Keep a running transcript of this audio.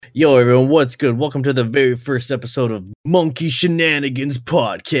Yo, everyone, what's good? Welcome to the very first episode of Monkey Shenanigans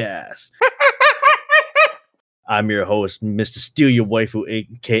Podcast. I'm your host, Mr. Steal Your Waifu,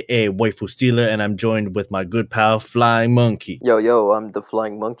 aka Waifu Stealer, and I'm joined with my good pal, Flying Monkey. Yo, I'm the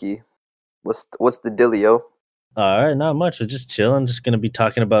Flying Monkey. What's the dealio? Alright, not much. We're just chilling. Just gonna be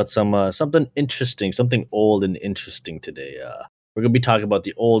talking about something interesting, something old and interesting today. We're gonna be talking about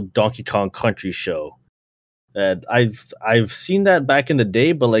the old Donkey Kong Country show. I've seen that back in the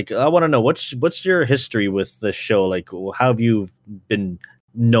day, but like I want to know what's your history with the show? Like, how have you been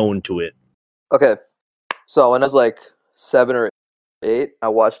known to it? Okay, so when I was like 7 or 8, I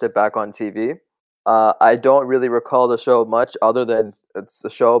watched it back on TV. I don't really recall the show much other than it's a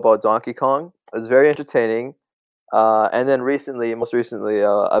show about Donkey Kong. It was very entertaining. And then most recently,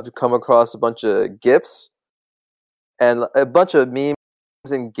 I've come across a bunch of GIFs and a bunch of memes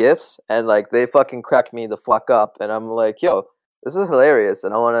and GIFs, and like they fucking crack me the fuck up. And I'm like, yo, this is hilarious,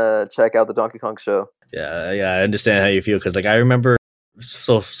 and I want to check out the Donkey Kong show. Yeah, I understand how you feel because like I remember.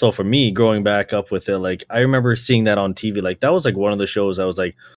 So for me, growing back up with it, like I remember seeing that on TV. Like that was like one of the shows that was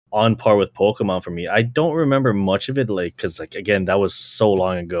like on par with Pokemon for me. I don't remember much of it, like because like again that was so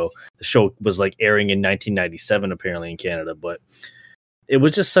long ago. The show was like airing in 1997 apparently in Canada, but it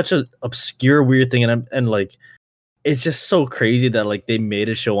was just such an obscure, weird thing, and like it's just so crazy that like they made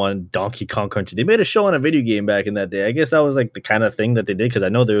a show on Donkey Kong Country. They made a show on a video game back in that day. I guess that was like the kind of thing that they did because I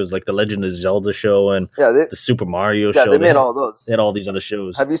know there was like the Legend of Zelda show and the Super Mario show. Yeah, they made all those. They had all these other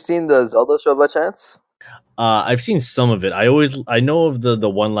shows. Have you seen the Zelda show by chance? I've seen some of it. I know of the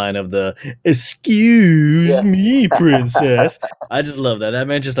one line of the "Excuse me, princess." I just love that. That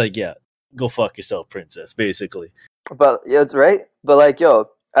man just like, yeah, go fuck yourself, princess, basically. But yeah, it's right. But like, yo,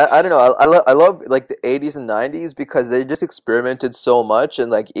 I don't know. I love like the 80s and 90s because they just experimented so much,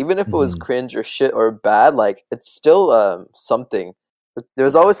 and like even if it was cringe or shit or bad, like it's still something.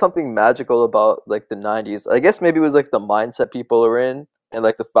 There's always something magical about like the 90s. I guess maybe it was like the mindset people are in, and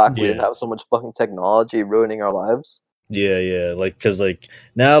like the fact we didn't have so much fucking technology ruining our lives. Yeah, like because like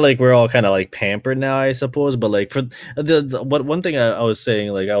now like we're all kind of like pampered now, I suppose. But like for the one thing I was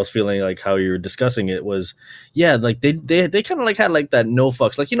saying, like I was feeling like how you were discussing it was, yeah, like they kind of like had like that no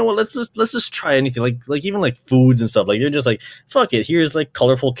fucks, like you know what, let's just try anything, like even like foods and stuff. Like they're just like fuck it, here's like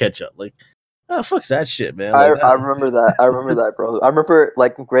colorful ketchup, like oh fuck's that shit, man. Like, I remember that. I remember that, bro. I remember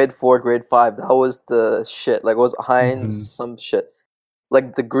like in grade 4, grade 5, that was the shit. Like it was Heinz some shit.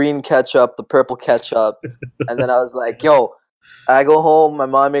 Like the green ketchup, the purple ketchup, and then I was like, yo, I go home, my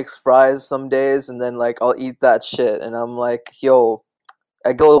mom makes fries some days, and then like I'll eat that shit, and I'm like, yo,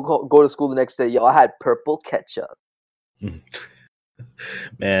 I go to school the next day, yo, I had purple ketchup.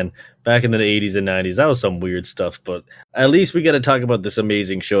 Man, back in the 80s and 90s, that was some weird stuff, but at least we got to talk about this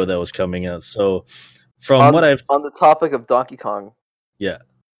amazing show that was coming out. So, on the topic of Donkey Kong, yeah,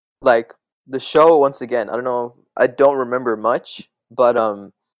 like the show once again, I don't remember much. But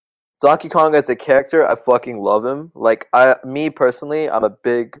Donkey Kong as a character, I fucking love him. Like me personally, I'm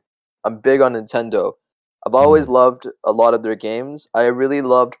big on Nintendo. I've always loved a lot of their games. I really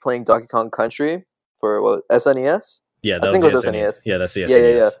loved playing Donkey Kong Country for SNES. Yeah, I think it was SNES. Yeah, that's the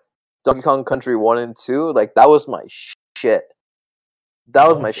SNES. Yeah. Donkey Kong Country 1 and 2, like that was my shit. That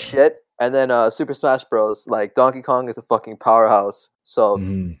was my shit. And then Super Smash Bros. Like Donkey Kong is a fucking powerhouse. So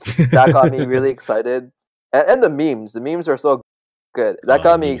that got me really excited. And the memes are so good. That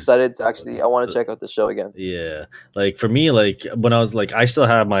got me excited to I want to check out the show again. Yeah, like for me, like when I was like, I still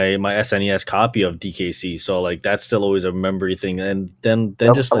have my SNES copy of DKC, so like that's still always a memory thing. And then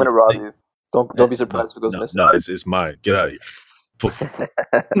I'm just gonna rob you. Don't be surprised if it goes missing. No, it's mine. Get out of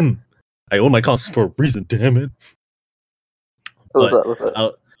here. I own my console for a reason. Damn it. What's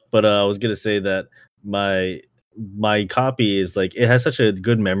up? But I was gonna say that my copy is like it has such a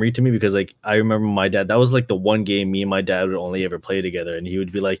good memory to me because like I remember my dad, that was like the one game me and my dad would only ever play together, and he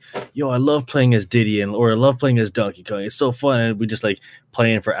would be like, yo, I love playing as Diddy or I love playing as Donkey Kong, it's so fun, and we just like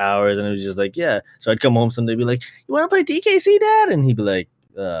playing for hours, and it was just like, yeah. So I'd come home someday, be like, you want to play DKC, Dad? And he'd be like,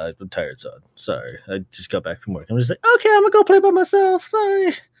 I'm tired, son, sorry, I just got back from work. I'm just like, okay, I'm gonna go play by myself,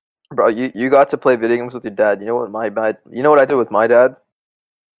 sorry. Bro, you got to play video games with your dad. You know what I did with my dad?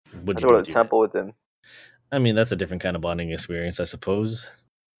 I go to the temple with him. I mean, that's a different kind of bonding experience, I suppose.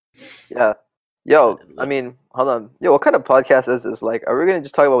 Yeah. Yo, I mean, hold on. Yo, what kind of podcast is this? Like, are we going to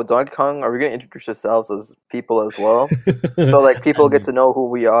just talk about Donkey Kong? Are we going to introduce ourselves as people as well? So, like, people get to know who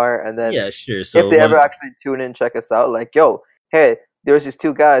we are, and then yeah, sure. So if they ever actually tune in and check us out, like, yo, hey, there's these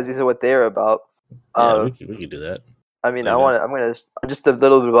two guys. These are what they're about. Yeah, we could do that. I mean, just a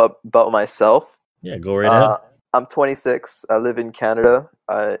little bit about myself. Yeah, go right ahead. I'm 26. I live in Canada,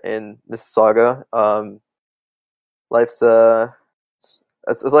 in Mississauga. Life's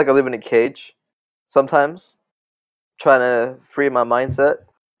It's like I live in a cage. Sometimes trying to free my mindset,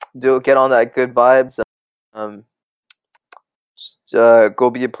 get on that good vibes. Um, go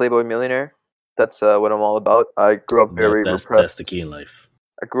be a Playboy millionaire. That's what I'm all about. I grew up very That's the repressed. key in life.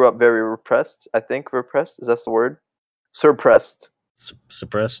 I grew up very repressed. I think repressed is that the word? Suppressed.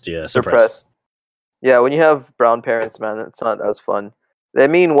 Suppressed, yeah, suppressed. Suppressed. Yeah, when you have brown parents, man, it's not as fun. They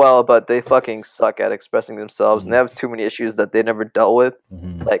mean well, but they fucking suck at expressing themselves, and they have too many issues that they never dealt with.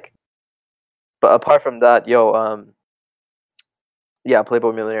 Like, but apart from that, yeah,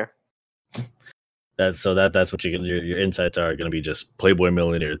 Playboy millionaire. That's what your insights are going to be, just Playboy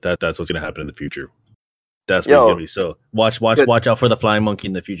millionaire. That's what's going to happen in the future. That's what he's going to be. So watch out for the flying monkey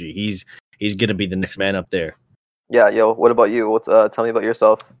in the future. He's going to be the next man up there. Yeah, what about you? Tell me about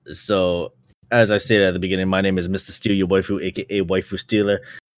yourself. So, as I stated at the beginning, my name is Mr. Steal Your Waifu, aka Waifu Stealer.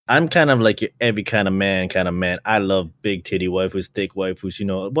 I'm kind of like your every kind of man. I love big titty waifus, thick waifus,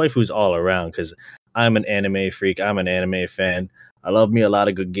 waifus all around, because I'm an anime freak. I'm an anime fan. I love me a lot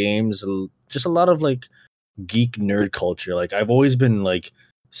of good games, just a lot of like geek nerd culture. Like, I've always been like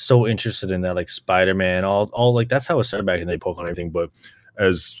so interested in that, like Spider-Man, all like that's how it started back in the Pokemon and everything. But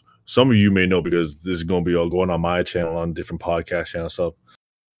as some of you may know, because this is going to be all going on my channel, on different podcast channels, so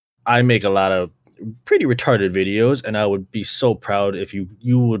I make a lot of pretty retarded videos, and I would be so proud if you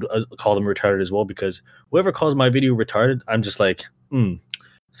would call them retarded as well, because whoever calls my video retarded, I'm just like,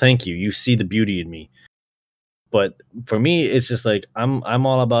 thank you. You see the beauty in me. But for me, it's just like I'm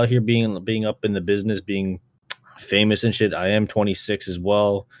all about here being up in the business, being famous and shit. I am 26 as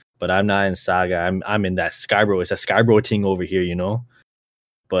well, but I'm not in Saga. I'm in that Skybro. It's a Skybro thing over here,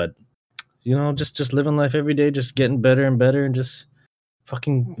 But just living life every day, just getting better and better, and just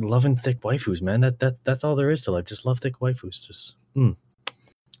fucking loving thick waifus, man. That's all there is to life. Just love thick waifus. Just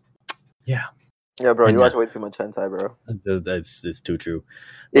yeah. Yeah, bro, you watch way too much hentai, bro. It's too true.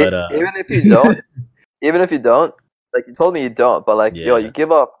 But even if you don't, like you told me you don't, but like you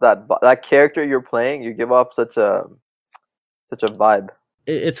give off that character you're playing, you give off such a vibe.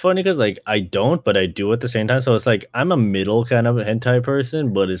 It's funny because like I don't, but I do at the same time. So it's like I'm a middle kind of hentai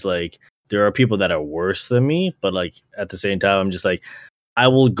person, but it's like there are people that are worse than me. But like at the same time, I'm just like, I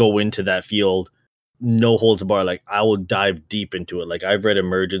will go into that field, no holds barred. Like I will dive deep into it. Like I've read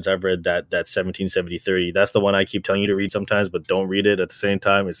Emergence, I've read that 1770-30. That's the one I keep telling you to read sometimes, but don't read it at the same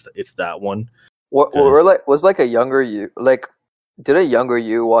time. It's that one. Was like a younger you, like did a younger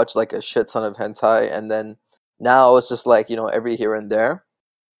you watch like a shit ton of hentai, and then now it's just like every here and there?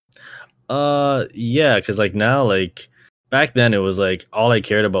 Yeah, because like now, like back then it was like all I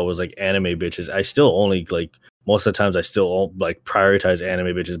cared about was like anime bitches. I still only like most of the times I still like prioritize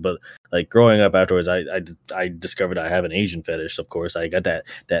anime bitches, but like growing up afterwards, I discovered I have an Asian fetish. Of course, I got that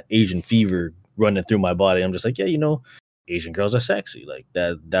Asian fever running through my body. I'm just like, yeah, Asian girls are sexy. Like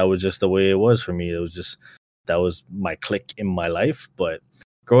that was just the way it was for me. It was just, that was my clique in my life. But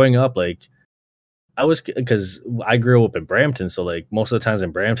growing up, like because I grew up in Brampton, so like most of the times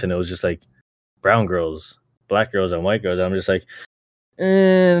in Brampton it was just like brown girls, black girls, and white girls. I'm just like,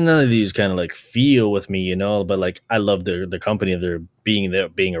 none of these kind of like feel with me, but like I love the company of their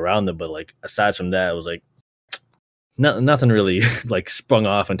being around them. But like aside from that, it was like nothing really like sprung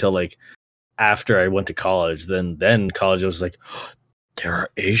off until like after I went to college. Then college was like, there are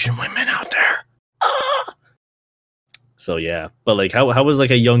Asian women out there. So yeah, but like how was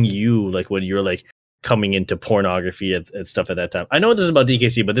like a young you, like when you're like coming into pornography and stuff at that time? I know this is about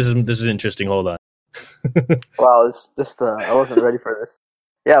DKC, but this is interesting. Hold on. Wow, this I wasn't ready for this.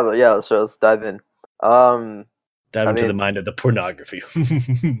 Yeah, but yeah, so let's dive in. Dive into the mind of the pornography.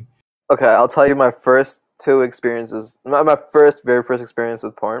 Okay, I'll tell you my first two experiences. My very first experience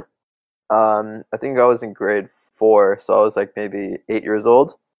with porn. I think I was in grade 4, so I was like maybe 8 years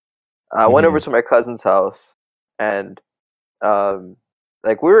old. I went over to my cousin's house, and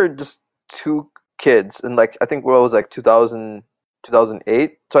like we were just two kids, and like I think it was like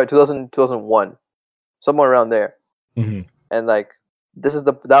 2008, sorry, 2001, somewhere around there. And like this is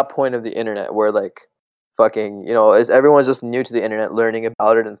that point of the internet where like fucking everyone's just new to the internet, learning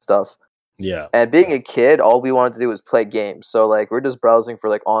about it and stuff. Yeah. And being a kid, all we wanted to do was play games. So like we're just browsing for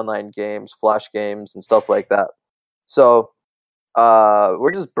like online games, flash games, and stuff like that. So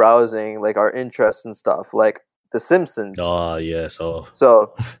we're just browsing like our interests and stuff, like The Simpsons. Oh yes. So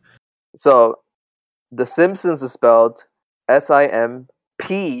The Simpsons is spelled SIMPSONS,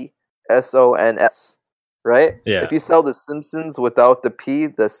 right? Yeah. If you spell The Simpsons without the P,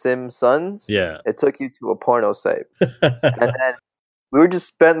 The Simpsons, it took you to a porno site. And then we would just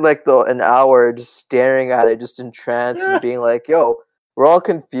spend like an hour just staring at it, just entranced, and being like, yo, we're all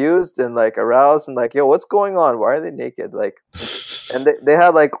confused and like aroused and like, yo, what's going on? Why are they naked? Like, And they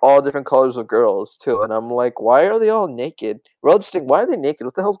had like all different colors of girls too, and I'm like, why are they all naked? We're all just like, why are they naked?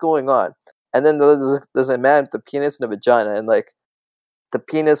 What the hell's going on? And then there's a man with a penis and a vagina, and like the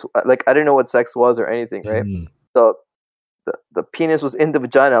penis, like I didn't know what sex was or anything, right? Mhm. So the penis was in the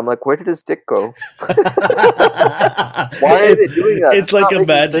vagina. I'm like, where did his dick go? Why are they doing that? It's like not a making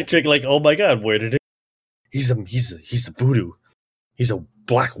magic sense. trick. Like, oh my god, where did it? He's a voodoo. He's a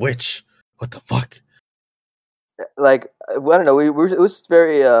black witch. What the fuck? Like I don't know. It was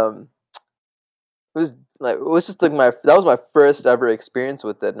very it was like it was just like that was my first ever experience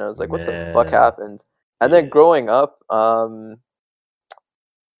with it, and I was like, what the fuck Man. happened? And then Yeah. growing up,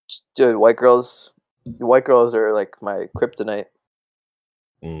 dude, white girls are like my kryptonite.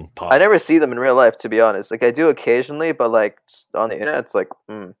 I never see them in real life, to be honest. Like I do occasionally, but like on the internet, it's like,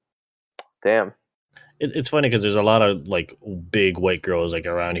 damn. It's funny because there's a lot of like big white girls like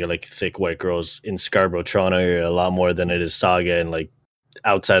around here, like thick white girls in Scarborough, Toronto area, a lot more than it is Saga and like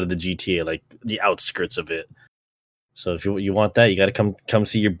outside of the GTA, like the outskirts of it. So if you want that, you gotta come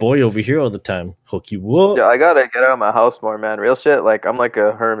see your boy over here all the time. Hook you up. Yeah, I gotta get out of my house more, man. Real shit. Like I'm like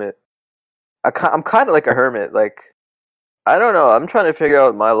a hermit. I'm kind of like a hermit. Like I don't know. I'm trying to figure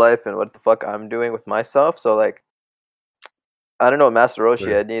out my life and what the fuck I'm doing with myself. So like, I don't know, Master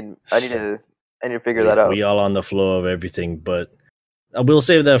Roshi. I need to figure that out. We all on the flow of everything, but we'll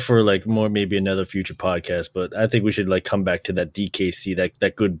save that for like more maybe another future podcast. But I think we should like come back to that DKC,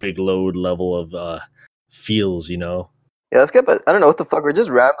 that good big load level of feels, you know. Yeah, let's get. But I don't know what the fuck. We're just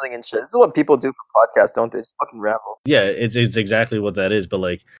rambling and shit. This is what people do for podcasts, don't they? Just fucking ramble. Yeah, it's exactly what that is. But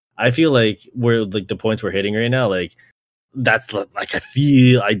like, I feel like we're like the points we're hitting right now, like that's like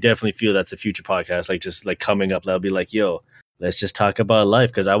I definitely feel that's a future podcast. Like just like coming up, that'll be like, yo, let's just talk about life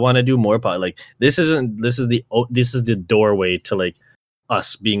because I want to do more like this is the doorway to like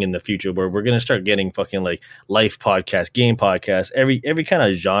us being in the future where we're gonna start getting fucking like life podcast, game podcast, every kind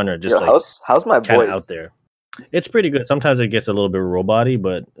of genre just Yo, how's my voice out there. It's pretty good. Sometimes it gets a little bit robot-y,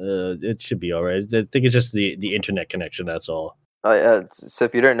 but it should be all right. I think it's just the internet connection. That's all. So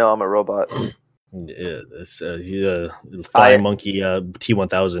if you didn't know, I'm a robot. Yeah, he's a fire monkey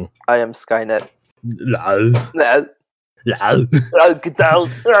T1000. I am Skynet.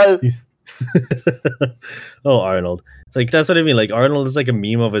 Oh, Arnold. It's like that's what I mean. Like Arnold is like a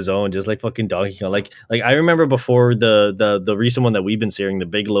meme of his own, just like fucking Donkey Kong. Like I remember before the recent one that we've been sharing, the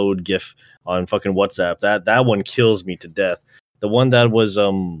big load GIF on fucking WhatsApp. That one kills me to death. The one that was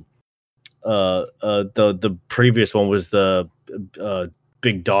the previous one was the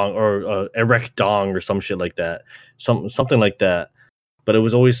big dong or erect dong or some shit like that. Something like that. But it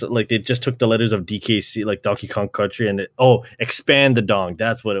was always like they just took the letters of DKC, like Donkey Kong Country, and expand the dong.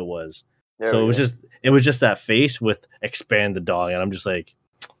 That's what it was. So it was just that face with expand the dong, and I'm just like,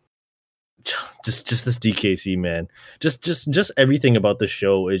 just this DKC, man. Just everything about the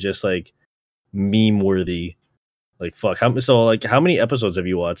show is just like meme worthy. Like fuck. How many episodes have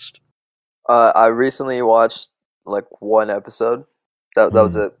you watched? I recently watched like one episode. That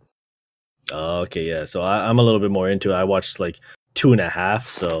was it. Oh, okay, yeah. So I'm a little bit more into it. I watched like 2.5.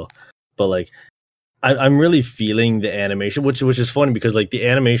 So, but like, I'm really feeling the animation, which is funny because like the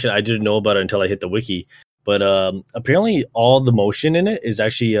animation I didn't know about it until I hit the wiki. But apparently, all the motion in it is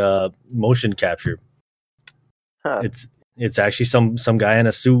actually motion capture. Huh. It's actually some guy in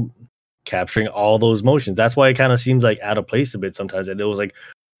a suit capturing all those motions. That's why it kind of seems like out of place a bit sometimes. And it was like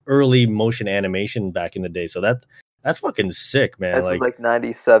early motion animation back in the day. So that's fucking sick, man. This is like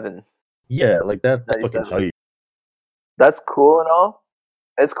 97. Yeah, like that's fucking hype. That's cool and all.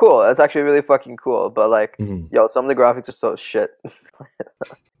 It's cool. That's actually really fucking cool. But like, yo, some of the graphics are so shit.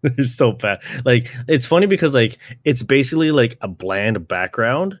 They're so bad. Like, it's funny because like it's basically like a bland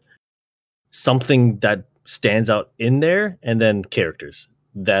background, something that stands out in there, and then characters.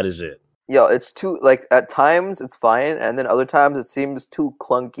 That is it. Yo, it's too like at times it's fine, and then other times it seems too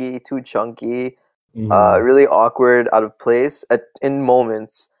clunky, too chunky, really awkward, out of place in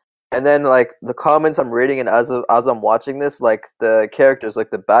moments. And then like the comments I'm reading, and as I'm watching this, like the characters,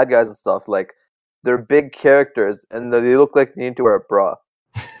 like the bad guys and stuff, like they're big characters, and they look like they need to wear a bra.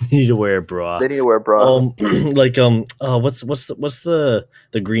 They need to wear a bra. They need to wear a bra. What's the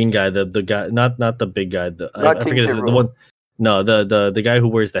green guy? The guy, not the big guy. I forget the one. No, the guy who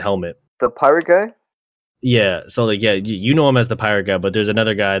wears the helmet. The pirate guy. Yeah. So like you know him as the pirate guy, but there's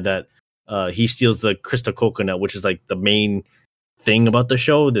another guy that he steals the crystal coconut, which is like the main thing about the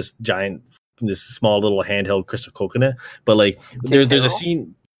show. This small little handheld crystal coconut. But like there's a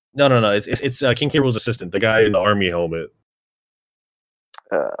scene. No. It's King K. Rool's assistant, the guy in the army helmet.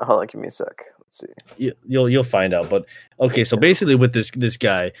 Hold on, give me a sec. Let's see. You'll find out. But okay, so basically with this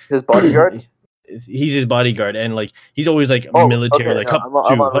guy, his bodyguard. he's his bodyguard, and like he's always like Oh, military, okay. like No,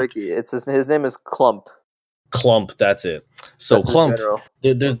 up I'm to on Wiki. It's his name is Clump. Clump. That's it. So That's his Clump, general.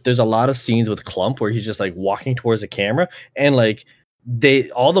 there's a lot of scenes with Clump where he's just like walking towards the camera, and like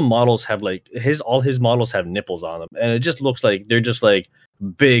all the models have like all his models have nipples on them, and it just looks like they're just like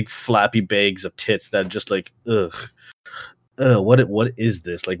big flappy bags of tits that just like what is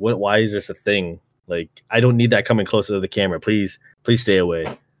this? Like why is this a thing? Like I don't need that coming closer to the camera. Please stay away.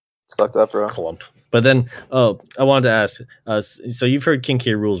 It's fucked up, bro. Clump. But then I wanted to ask so you've heard King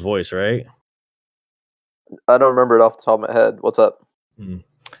K. Rool's voice, right? I don't remember it off the top of my head. What's up?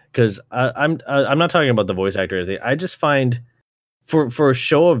 Because I'm not talking about the voice actor or anything. I just find for a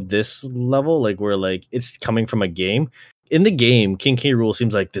show of this level, like where like it's coming from a game, in the game, King K. Rool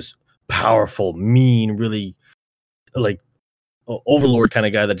seems like this powerful, mean, really like overlord kind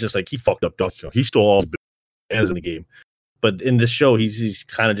of guy that just like he fucked up Donkey Kong. He stole all his bananas in the game. But in this show, he's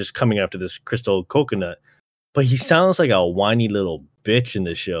kind of just coming after this crystal coconut. But he sounds like a whiny little bitch in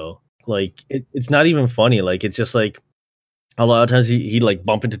the show. Like it's not even funny. Like it's just like a lot of times he like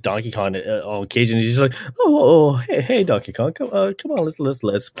bump into Donkey Kong on occasion. He's just like, oh hey Donkey Kong, come on,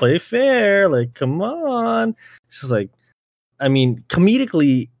 let's play fair. Like come on. It's just like, I mean,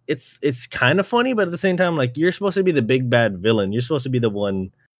 comedically, it's kind of funny, but at the same time, like you're supposed to be the big bad villain. You're supposed to be the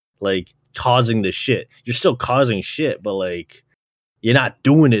one like causing the shit. You're still causing shit, but like you're not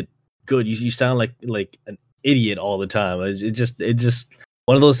doing it good. You sound like an idiot all the time. It just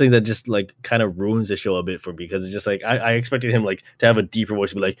one of those things that just like kind of ruins the show a bit for me, because it's just like I expected him like to have a deeper voice,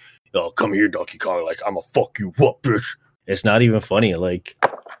 to be like, "Oh, come here, Donkey Kong! Like I'ma fuck you up, bitch." It's not even funny. Like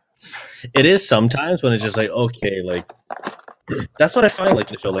it is sometimes when it's just like, okay, like that's what I find like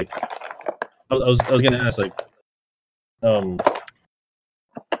the show. Like I was gonna ask like,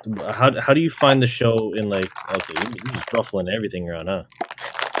 how do you find the show in like, okay, you're just ruffling everything around, huh?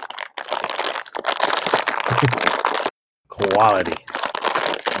 Quality.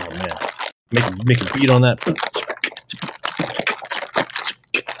 Oh man, make a beat on that.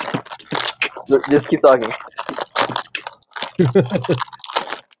 Just keep talking.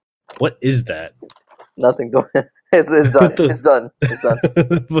 What is that? Nothing. Don't. It's done. It's done. It's done.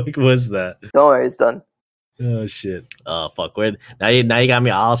 What was that? Don't worry, it's done. Oh shit. Oh fuck. Where now you got me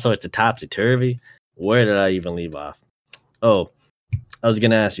all sorts of topsy turvy. Where did I even leave off? Oh, I was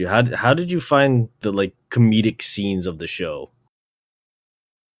gonna ask you, how did you find the like comedic scenes of the show?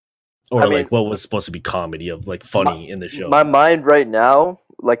 Or like what was supposed to be comedy of like funny in the show? My mind right now,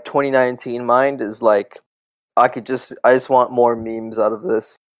 like 2019 mind, is like I just want more memes out of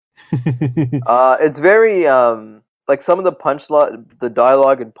this. It's very like some of the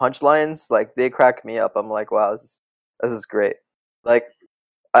dialogue and punchlines, like they crack me up. I'm like, wow, this is great. Like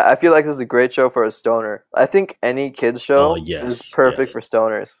I feel like this is a great show for a stoner. I think any kids show is perfect for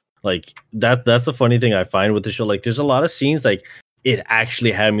stoners. Like that's the funny thing I find with the show. Like there's a lot of scenes like it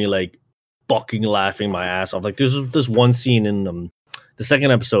actually had me like fucking laughing my ass off. Like there's this one scene in the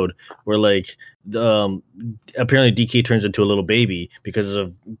second episode where like apparently DK turns into a little baby because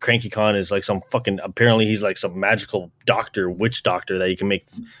of Cranky Khan is like some fucking, apparently he's like some magical witch doctor that you can make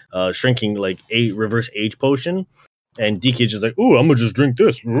shrinking like reverse age potion, and DK just like, oh, I'm gonna just drink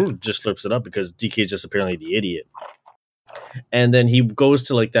this, just slips it up because DK is just apparently the idiot. And then he goes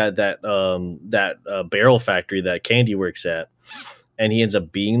to like that barrel factory that Candy works at, and he ends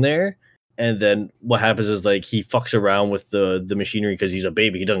up being there. And then what happens is like he fucks around with the machinery because he's a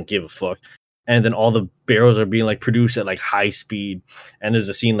baby. He doesn't give a fuck. And then all the barrels are being like produced at like high speed. And there's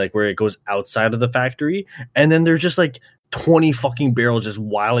a scene like where it goes outside of the factory, and then there's just like 20 fucking barrels just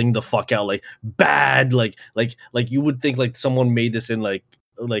wiling the fuck out, like bad, like you would think like someone made this in like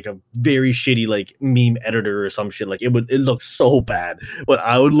a very shitty like meme editor or some shit. Like it looks so bad. But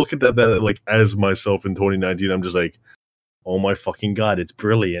I would look at that like as myself in 2019. I'm just like, oh my fucking god, it's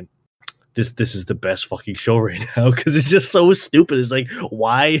brilliant. This is the best fucking show right now, because it's just so stupid. It's like,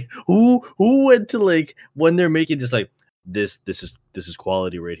 why? Who went to like when they're making just like this is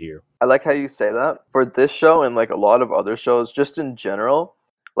quality right here. I like how you say that for this show and like a lot of other shows, just in general.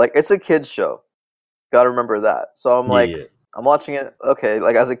 Like it's a kids show. Got to remember that. So I'm like, I'm watching it. Okay,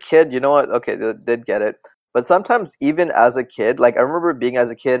 like as a kid, you know what? Okay, they did get it. But sometimes even as a kid, like I remember being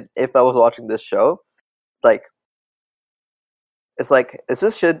as a kid, if I was watching this show, like. It's like, is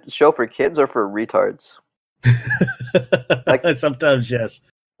this show for kids or for retards? Like sometimes, yes.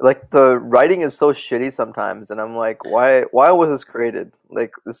 Like the writing is so shitty sometimes, and I'm like, why was this created?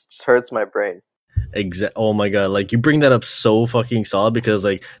 Like this just hurts my brain. Oh my god! Like you bring that up so fucking solid, because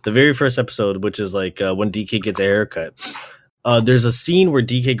like the very first episode, which is like when DK gets a haircut, there's a scene where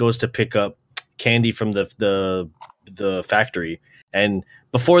DK goes to pick up Candy from the factory, And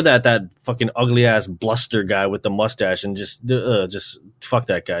before that, that fucking ugly ass bluster guy with the mustache, and just fuck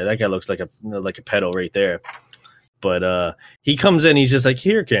that guy. That guy looks like a pedo right there. But he comes in, he's just like,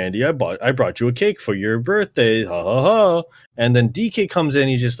 "Here, Candy, I brought you a cake for your birthday, ha ha ha." And then DK comes in,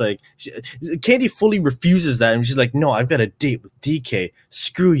 he's just like, Candy fully refuses that, and she's like, "No, I've got a date with DK.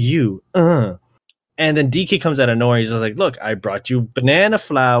 Screw you." And then DK comes out of nowhere, he's just like, "Look, I brought you banana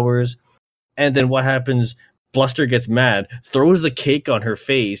flowers." And then what happens? Bluster gets mad, throws the cake on her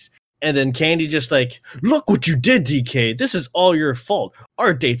face, and then Candy just like, "Look what you did, DK. This is all your fault.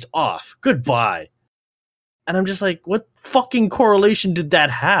 Our date's off. Goodbye." And I'm just like, what fucking correlation did that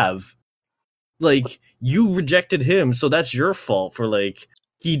have? Like, you rejected him, so that's your fault for, like,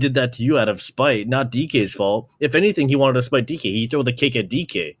 he did that to you out of spite, not DK's fault. If anything, he wanted to spite DK. He threw the cake at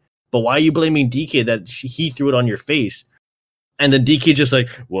DK. But why are you blaming DK that he threw it on your face? And then DK just like,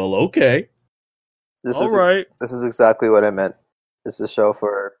 well, okay. Right. This is exactly what I meant. This is a show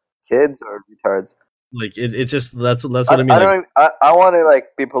for kids or retards. Like, it's just, that's what I mean. I want to,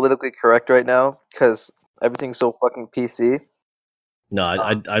 like, be politically correct right now, because everything's so fucking PC. No,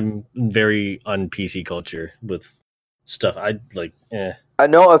 I'm very un-PC culture with stuff.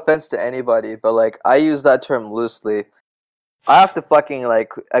 No offense to anybody, but like I use that term loosely. I have to fucking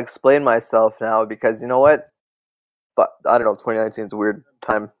like explain myself now because you know what? But I don't know. 2019 is a weird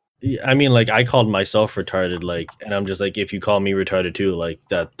time. I mean, like I called myself retarded, like, and I'm just like, if you call me retarded too, like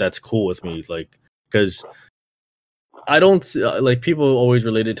that's cool with me, like, because I don't like people always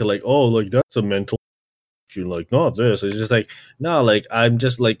relate it to like, oh, like that's a mental. You like not this. It's just like no, like I'm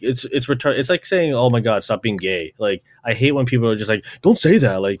just like it's retarded. It's like saying, oh my god, stop being gay. Like I hate when people are just like, don't say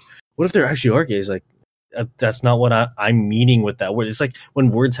that. Like what if there actually are gays? Like that's not what I'm meaning with that word. It's like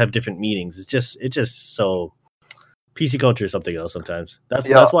when words have different meanings. It's just so PC culture is something else sometimes.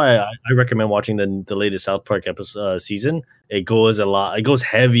 That's why I recommend watching the latest South Park episode season. It goes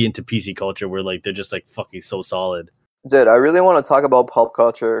heavy into PC culture where like they're just like fucking so solid. Dude, I really want to talk about pop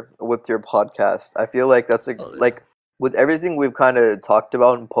culture with your podcast. I feel like that's like with everything we've kind of talked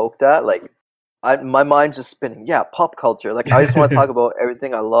about and poked at, like my mind's just spinning. Yeah, pop culture. Like I just want to talk about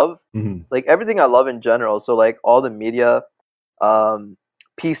everything I love, like everything I love in general. So like all the media,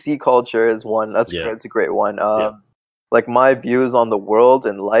 PC culture is one. That's a great one. Like my views on the world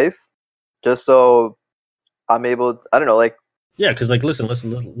and life, just so I'm able. I don't know, like. Yeah, because like listen,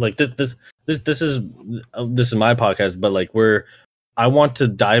 like this is my podcast, but like I want to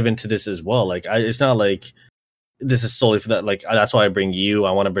dive into this as well. Like it's not like this is solely for that. Like that's why I bring you.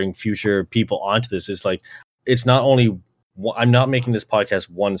 I want to bring future people onto this. It's like it's not only I'm not making this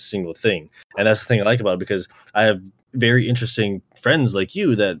podcast one single thing, and that's the thing I like about it because I have very interesting friends like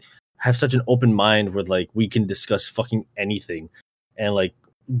you that have such an open mind where like we can discuss fucking anything, and like.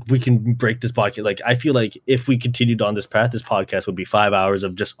 We can break this podcast. Like, I feel like if we continued on this path, this podcast would be 5 hours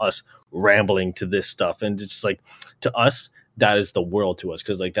of just us rambling to this stuff. And it's just like, to us, that is the world to us.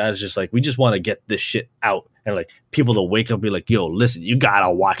 Cause like, that is just like, we just want to get this shit out and like people to wake up and be like, yo, listen, you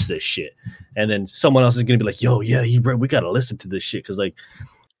gotta watch this shit. And then someone else is going to be like, yo, yeah, we gotta listen to this shit. Cause like,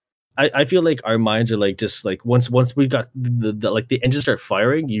 I feel like our minds are like, just like once we got the like the engines start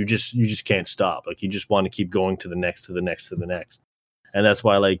firing, you just can't stop. Like, you just want to keep going to the next, to the next, to the next. And that's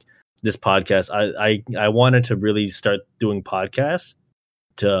why, like, this podcast, I wanted to really start doing podcasts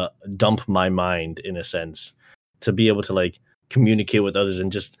to dump my mind, in a sense, to be able to, like, communicate with others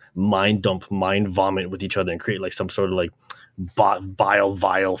and just mind vomit with each other and create, like, some sort of, like,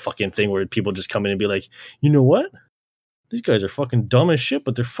 vile fucking thing where people just come in and be like, you know what? These guys are fucking dumb as shit,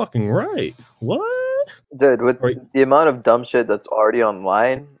 but they're fucking right. What? Dude, with the amount of dumb shit that's already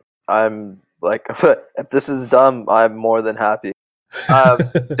online, I'm, like, if this is dumb, I'm more than happy.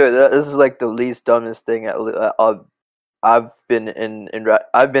 Dude, this is like the least dumbest thing I've been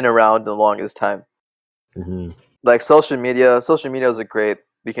I've been around the longest time. Like social media is a great.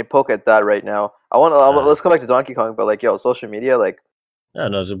 We can poke at that right now. Let's come back to Donkey Kong, but like, yo, social media, like. Yeah,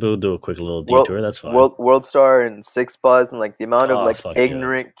 no, so we'll do a quick little detour. That's fine. World Star and Six Buzz and like the amount of like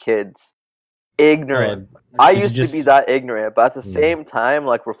ignorant kids. Ignorant. I used to be that ignorant, but at the same time,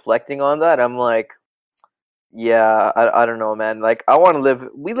 like reflecting on that, I'm like. Yeah, I don't know, man. Like, I want to live.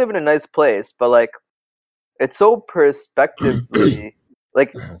 We live in a nice place, but like, it's so perspectively,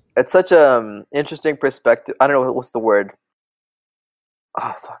 like, it's such a interesting perspective. I don't know what's the word.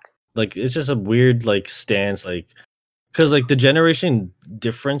 Oh fuck. Like, it's just a weird like stance, like, because like the generation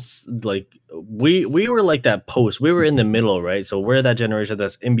difference, like we were like that post. We were in the middle, right? So we're that generation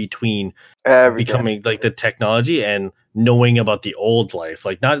that's in between becoming like the technology and knowing about the old life,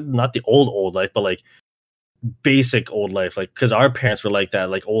 like not the old life, but like. Basic old life, like because our parents were like that,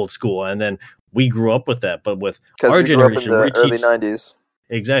 like old school, and then we grew up with that. But with Because our we grew up in generation, the we're early teaching. '90s.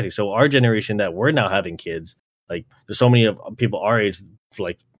 Exactly. So our generation that we're now having kids, like there's so many of people our age,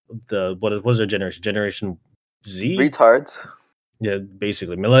 like what was their generation? Generation Z? Retards. Yeah,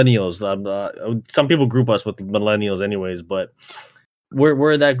 basically millennials. Some people group us with millennials, anyways, but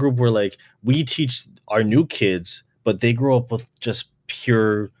we're that group where like we teach our new kids, but they grow up with just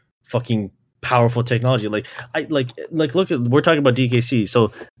pure fucking powerful technology. Like I like look at we're talking about DKC.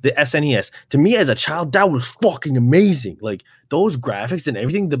 So the SNES to me as a child that was fucking amazing. Like those graphics and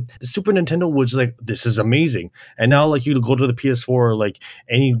everything. The Super Nintendo was like this is amazing. And now like you go to the PS4 or like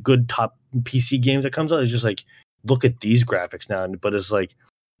any good top PC games that comes out, it's just like look at these graphics now. But it's like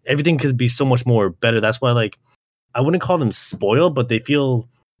everything could be so much more better. That's why like I wouldn't call them spoiled, but they feel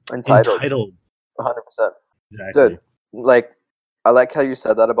Entitled. entitled. 100%. Exactly. Dude, like, I like how you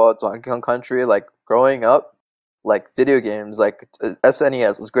said that about Donkey Kong Country. Like, growing up, like, video games, like,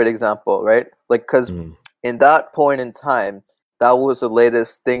 SNES was a great example, right? Like, because in that point in time, that was the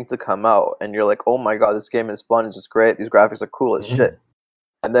latest thing to come out. And you're like, oh my god, this game is fun, it's just great, these graphics are cool as shit.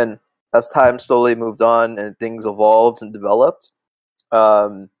 And then, as time slowly moved on and things evolved and developed,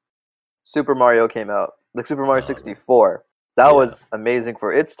 Super Mario came out. Like, Super Mario 64. That was amazing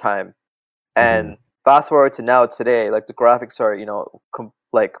for its time. And fast forward to now today, like the graphics are,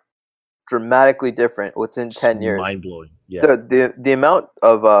 like dramatically different within 10 years. Mind blowing. Yeah. The amount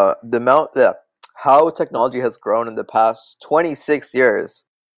of how technology has grown in the past 26 years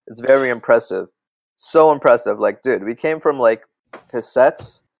is very impressive. So impressive. Like, dude, we came from like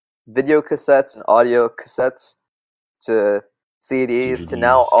cassettes, video cassettes and audio cassettes to CDs to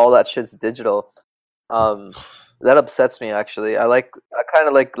now all that shit's digital. That upsets me actually. I kind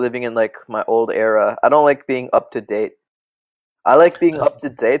of like living in like my old era. I don't like being up to date. I like being up to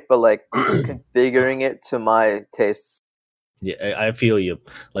date, but like configuring it to my tastes. Yeah, I feel you.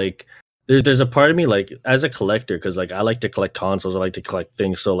 Like there's a part of me like as a collector because like I like to collect consoles. I like to collect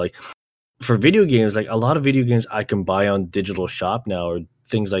things. So like for video games, like a lot of video games I can buy on digital shop now or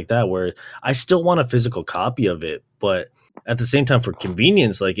things like that where I still want a physical copy of it, but at the same time for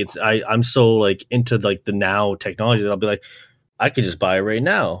convenience, like I'm so like into like the now technology that I'll be like, I could just buy it right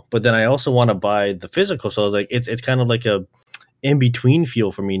now. But then I also want to buy the physical. So like it's kind of like a in between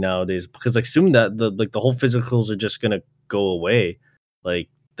feel for me nowadays because like soon that the whole physicals are just gonna go away. Like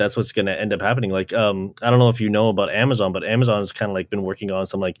that's what's gonna end up happening. Like I don't know if you know about Amazon, but Amazon's kind of like been working on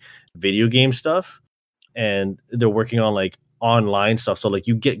some like video game stuff, and they're working on like online stuff. So like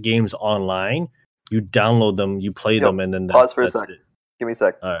you get games online, you download them, you play them, and then pause for a sec. Give me a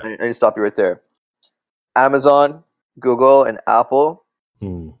sec. Right. I need to stop you right there. Amazon, Google, and Apple,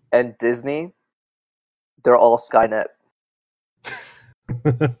 and Disney, they're all Skynet.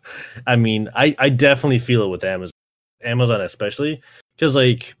 I mean, I definitely feel it with Amazon especially because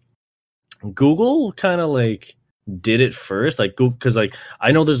like Google kind of like did it first, like Google, because like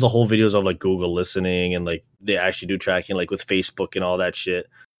I know there's the whole videos of like Google listening and like they actually do tracking like with Facebook and all that shit.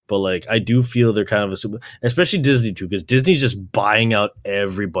 But like I do feel they're kind of a super, especially Disney too, because Disney's just buying out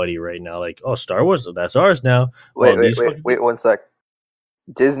everybody right now. Like, oh, Star Wars, that's ours now. Wait 1 sec.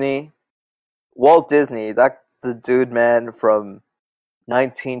 Disney, Walt Disney, that's the dude, man, from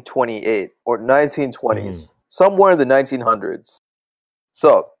 1928 or 1920s, somewhere in the 1900s.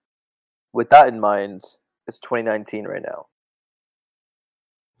 So, with that in mind, it's 2019 right now.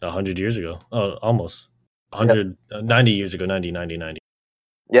 100 years ago. Oh, almost 190 years ago. 90.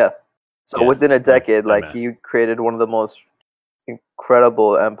 Yeah. So within a decade, like he created one of the most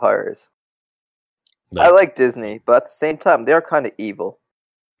incredible empires. I like Disney, but at the same time, they're kind of evil.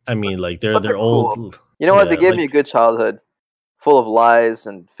 I mean, like they're old. Cool. You know what? They gave me a good childhood, full of lies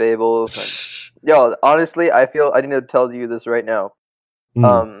and fables. And, yo, honestly, I feel I need to tell you this right now.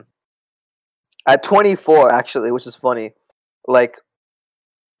 At 24, actually, which is funny, like,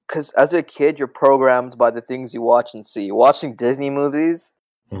 because as a kid, you're programmed by the things you watch and see. Watching Disney movies,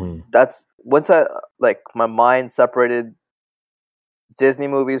 that's once my mind separated Disney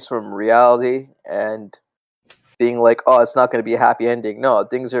movies from reality and being like, oh, it's not going to be a happy ending. No,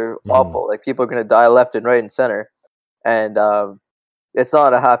 things are awful. Like people are going to die left and right and center, and it's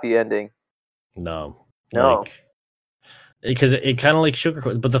not a happy ending. No. Like, because it kind of like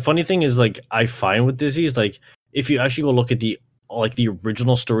sugarcoats. But the funny thing is, like, I find with Disney is like if you actually go look at the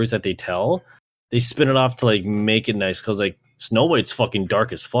original stories that they tell, they spin it off to like make it nice. Because like Snow White's fucking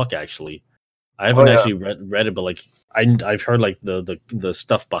dark as fuck. Actually, I haven't actually read it, but like I've heard like the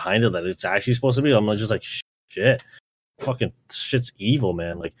stuff behind it that it's actually supposed to be. I'm just like shit, fucking shit's evil,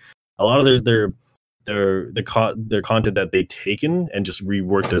 man. Like a lot of their content that they taken and just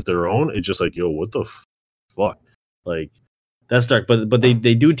reworked as their own. It's just like, yo, what the fuck? Like That's dark, but they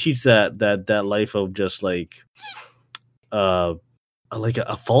do teach that life of just uh like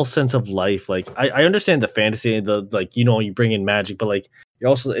a false sense of life. Like I understand the fantasy and the like, you bring in magic, but like you're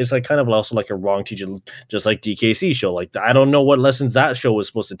also it's like kind of also like a wrong teacher, just like DKC show. Like I don't know what lessons that show was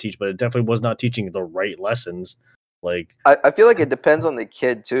supposed to teach, but it definitely was not teaching the right lessons. Like I feel like it depends on the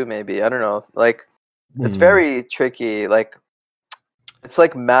kid too. Maybe I don't know. Like it's hmm, very tricky. Like it's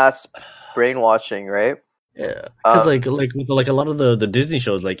like mass brainwashing, right? yeah, because Um, with like a lot of the Disney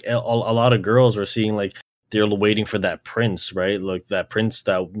shows, like a lot of girls are seeing like they're waiting for that prince, right? Like that prince,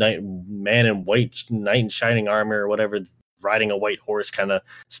 that man in white knight in shining armor or whatever, riding a white horse kind of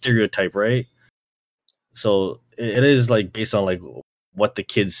stereotype, right? So it is like based on like what the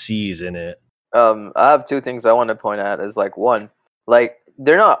kid sees in it. I have two things I want to point out. Is like one, like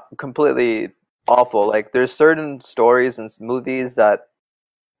they're not completely awful. Like there's certain stories and movies that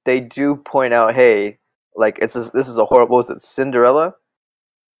they do point out, hey, like this is a horrible. Was it Cinderella?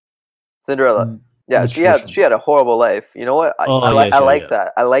 Cinderella. Mm. Yeah, Which which she had a horrible life. You know what? oh yeah, I yeah, like yeah.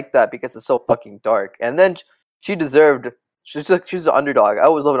 that. I like that because it's so fucking dark. And then she deserved. She's an underdog. I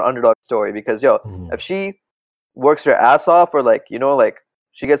always love an underdog story because Mhm. if she works her ass off, or like like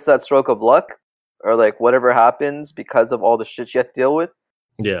she gets that stroke of luck, or like whatever happens because of all the shit she had to deal with,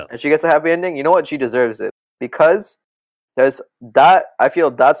 Yeah, and she gets a happy ending. You know what? She deserves it because there's that. I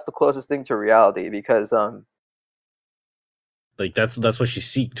feel that's the closest thing to reality because like that's what she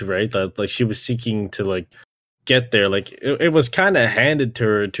seeked, right? That like she was seeking to like get there. Like it was kind of handed to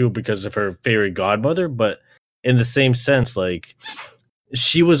her too because of her fairy godmother, but in the same sense, like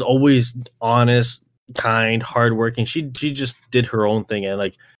she was always honest, kind, hardworking. She just did her own thing, and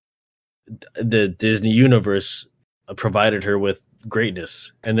like the Disney universe provided her with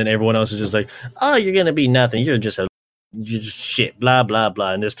greatness, and then everyone else is just like, "Oh, you're gonna be nothing. You're just shit." Blah blah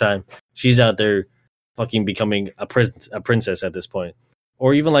blah. And this time, she's out there, fucking becoming a princess at this point,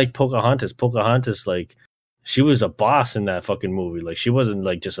 or even like Pocahontas. Pocahontas, like she was a boss in that fucking movie. Like she wasn't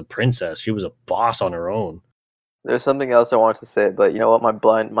like just a princess; she was a boss on her own. there's something else I wanted to say, but you know what?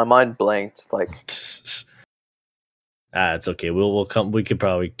 My mind blanked. Like It's okay. We'll come. We could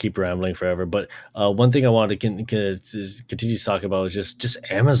probably keep rambling forever. But one thing I wanted to continue to talk about is just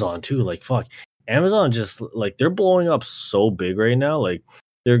Amazon too. Like fuck, Amazon just like they're blowing up so big right now. Like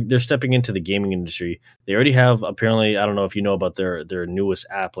they're stepping into the gaming industry. They already have apparently. I don't know if you know about their newest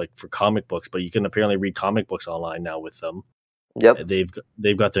app like for comic books, but you can apparently read comic books online now with them. yep.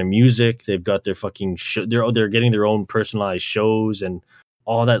 They've got their music. They've got their fucking show. They're getting their own personalized shows and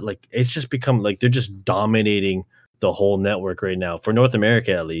all that. Like it's just become like they're just dominating the whole network right now for North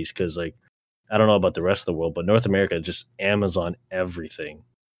America at least. Because like I don't know about the rest of the world, but North America just Amazon everything.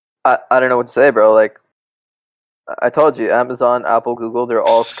 I don't know what to say, bro. Like I told you, Amazon, Apple, Google, they're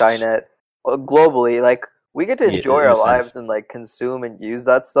all Skynet globally. Like we get to Yeah, enjoy in a our sense. lives and like consume and use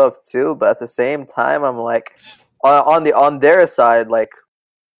that stuff too. But at the same time, I'm like, on their side, like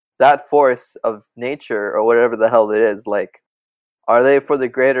that force of nature or whatever the hell it is, like, are they for the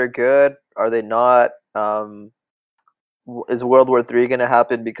greater good? Are they not? Is World War III going to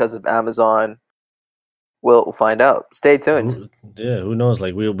happen because of Amazon? We'll find out. Stay tuned. Who knows?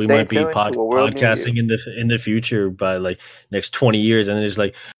 Like we Stay might be tuned to a world near you. podcasting in the future by like next 20 years, and then it's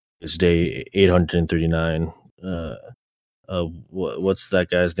like it's day 839. What's that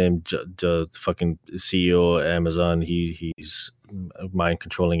guy's name? The fucking CEO of Amazon. He's mind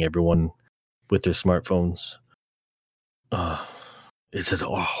controlling everyone with their smartphones. Uh, it's a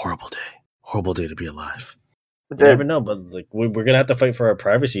horrible day to be alive. You never Dude, know, but like we're gonna have to fight for our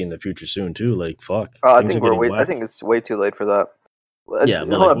privacy in the future soon too. Like fuck, things are getting I whack. think it's way too late for that. Yeah,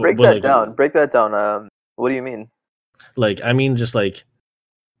 but Hold like on, break but that like down. Break that down. What do you mean? I mean just like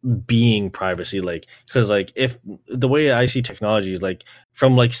being privacy, like because like if the way I see technology is like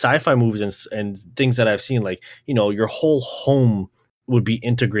from like sci-fi movies and things that I've seen, like your whole home would be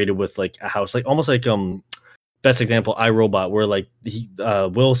integrated with like a house, like almost like best example iRobot, where like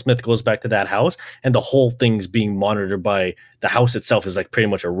Will Smith goes back to that house and the whole thing's being monitored by the house itself is like pretty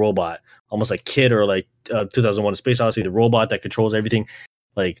much a robot, almost like Kid or like 2001: A Space Odyssey, the robot that controls everything.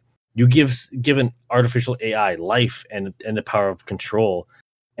 Like you give an artificial AI life and the power of control,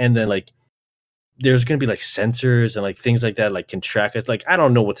 and then like there's gonna be like sensors and like things like that like can track us. Like I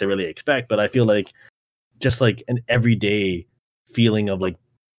don't know what to really expect, but I feel like just like an everyday feeling of like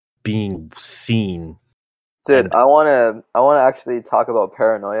being seen. Dude, And I wanna actually talk about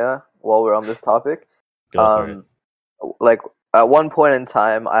paranoia while we're on this topic. go for it. Um, like at one point in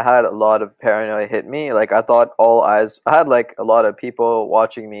time, I had a lot of paranoia hit me. Like I thought all eyes. I had like a lot of people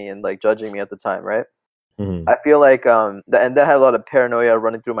watching me and like judging me at the time, right? Mhm. I feel like and that had a lot of paranoia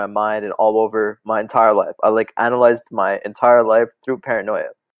running through my mind and all over my entire life. I like analyzed my entire life through paranoia,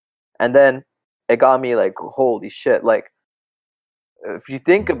 and then it got me like, holy shit! Like, if you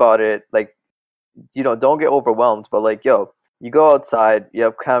think Mhm. about it, like, don't get overwhelmed, but like, yo, you go outside, you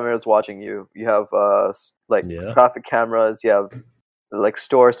have cameras watching you, you have like Yeah. traffic cameras, you have like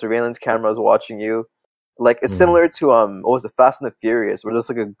store surveillance cameras watching you. Like, it's Mhm. similar to what was it, Fast and the Furious, where there's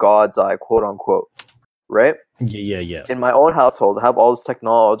like a God's eye, quote unquote, right? Yeah, yeah, yeah. In my own household, I have all this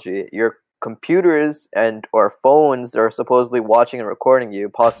technology. Your computers and or phones are supposedly watching and recording you,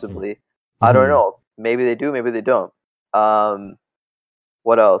 possibly. I don't Mhm. know. Maybe they do, maybe they don't. Um,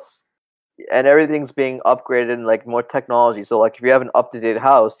 what else? And everything's being upgraded and like more technology. So like if you have an up to date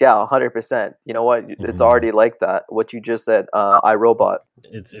house, yeah, 100%. You know what? It's Mhm. already like that. What you just said, iRobot.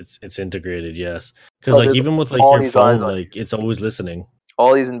 It's integrated, yes. Because So like there's even with like all your these eyes phone, on like it's always listening.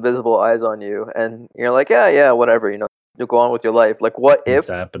 all these invisible eyes on you, and you're like, yeah, yeah, whatever. You go on with your life. Like, what if It's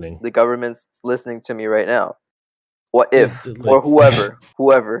happening. the government's listening to me right now? What if, or Like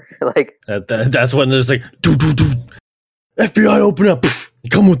whoever, like, that's when there's like, do FBI open up,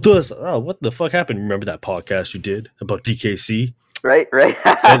 come with us. Oh, what the fuck happened? Remember that podcast you did about DKC? right, right.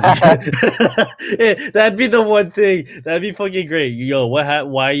 Said, that'd be the one thing. That'd be fucking great. Yo,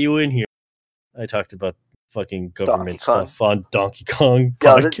 why are you in here? I talked about fucking Donkey government Kong. stuff on Donkey Kong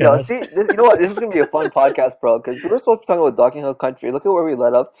Yo, podcast. see, you know what? This is gonna be a fun podcast, bro. Because we were supposed to be talking about Donkey Kong Country. Look at where we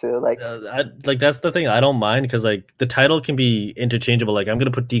led up to. Like, Like that's the thing. I don't mind because like the title can be interchangeable. Like I'm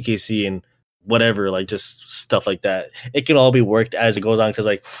gonna put DKC in whatever, like just stuff like that. It can all be worked as it goes on because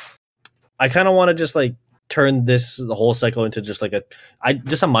like I kind of want to just like turn the whole cycle into just like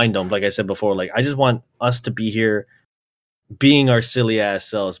a mind dump. Like I said before, like I just want us to be here, being our silly ass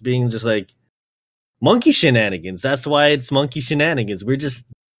selves, being just like monkey shenanigans. That's why it's monkey shenanigans. We're just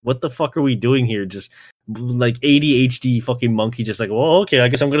what the fuck are we doing here? Just like ADHD fucking monkey. Just like, well, okay, I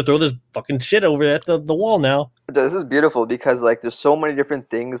guess I'm gonna throw this fucking shit over at the wall now. this is beautiful because like there's so many different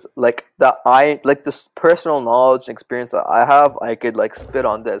things like that I like this personal knowledge and experience that I have. I could like spit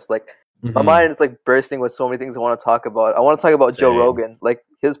on this. Like, my Mm-hmm. mind is like bursting with so many things I want to talk about. I want to talk about Joe Same. Rogan. Like,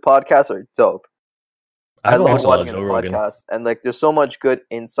 his podcasts are dope. I I haven't love watched a lot of watching his Joe Rogan. podcasts, and like there's so much good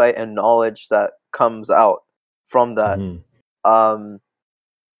insight and knowledge that comes out from that. Mm-hmm. Um,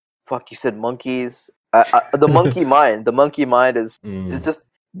 fuck, you said monkeys. The monkey mind. The monkey mind is it's Mm. just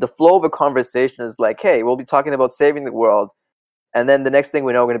the flow of a conversation is like, hey, we'll be talking about saving the world, and then the next thing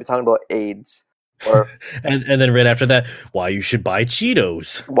we know, we're going to be talking about AIDS or And then right after that, why you should buy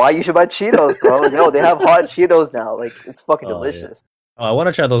Cheetos. why you should buy Cheetos, bro. No, they have hot Cheetos now. Like, it's fucking Oh yeah. delicious. Oh, I want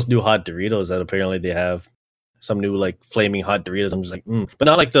to try those new hot Doritos that apparently they have. Some new like flaming hot Doritos. I'm just like, but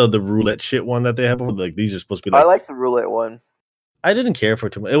not like the roulette shit one that they have. Like these are supposed to be I like. like the roulette one. I didn't care for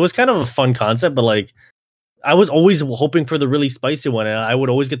it too much. It was kind of a fun concept, but like I was always hoping for the really spicy one, and I would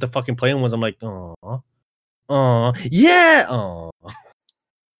always get the fucking plain ones. I'm like, oh, yeah, oh,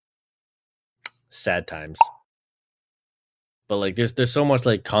 sad times. But like, there's so much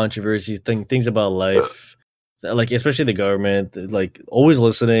like controversy things about life, like especially the government, like always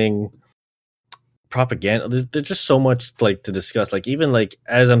listening propaganda. There's just so much like to discuss. Like even like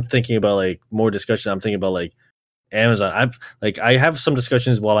as I'm thinking about like more discussion, I'm thinking about like Amazon. I have some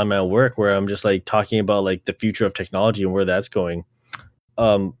discussions while I'm at work where I'm just like talking about like the future of technology and where that's going.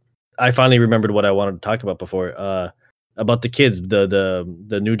 Um, I finally remembered what I wanted to talk about before. About the kids,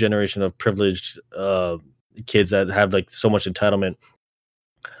 the new generation of privileged kids that have like so much entitlement.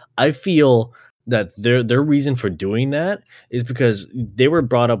 I feel that their reason for doing that is because they were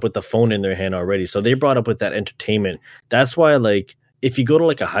brought up with the phone in their hand already. So they brought up with that entertainment. That's why like if you go to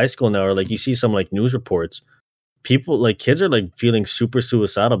like a high school now or like you see some like news reports, people like kids are like feeling super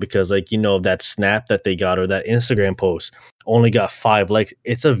suicidal because like that snap that they got or that Instagram post only got 5 likes.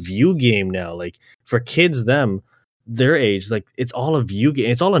 It's a view game now. Like for kids their age, like it's all a view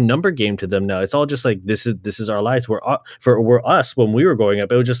game. It's all a number game to them now. It's all just like this is our lives. We're us when we were growing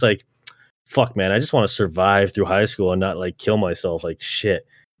up. It was just like fuck man, I just want to survive through high school and not like kill myself like shit.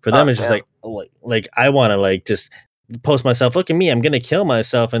 For them Oh, it's just damn. like I want to like just post myself, look at me, I'm gonna kill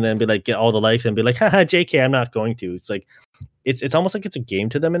myself, and then be like get all the likes and be like, haha, JK, I'm not going to. It's like it's almost like it's a game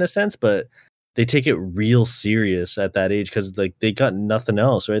to them in a sense, but they take it real serious at that age because like they got nothing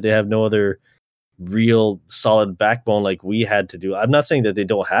else, right? They have no other real solid backbone like we had to do. I'm not saying that they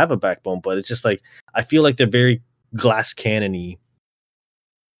don't have a backbone, but it's just like I feel like they're very glass cannon-y.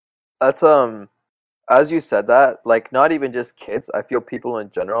 That's as you said that, like, not even just kids. I feel people in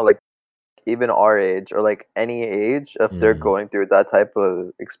general, like even our age or like any age, if they're Mm. going through that type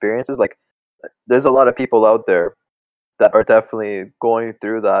of experiences, like there's a lot of people out there that are definitely going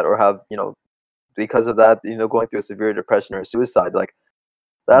through that or have because of that, going through a severe depression or suicide. Like,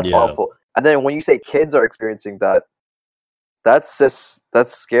 that's Yeah. awful. And then when you say kids are experiencing that, that's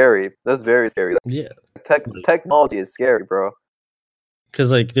scary. That's very scary. Yeah. Technology is scary, bro.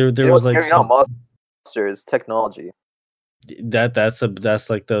 Because like there You know was what's like scary now? some Monsters, technology, that's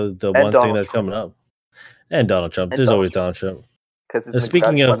like the and one thing Donald that's Trump. coming up. And Donald Trump. And There's Donald always Donald Trump. because it's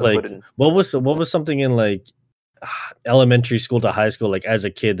Speaking of like, Putin. what was something in like elementary school to high school, like as a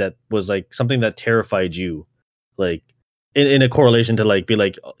kid, that was like something that terrified you, like in a correlation to like be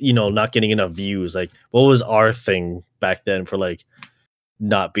like not getting enough views. Like, what was our thing back then for like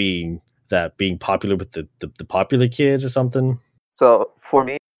not being popular with the popular kids or something? So for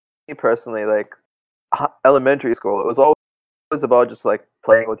me personally, like elementary school, it was always about just like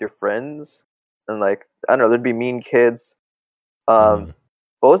playing with your friends and like I don't know, there'd be mean kids. Mhm.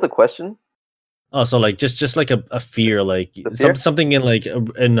 What was the question? Oh, so like just like a fear, like The fear? something in like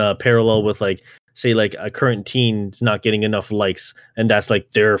in parallel with like say like a current teen's not getting enough likes, and that's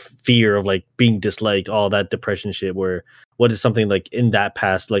like their fear of like being disliked, all that depression shit. Where what is something like in that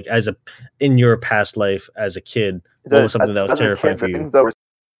past, like in your past life as a kid, what was something that was As a terrifying kid, for the you? things that were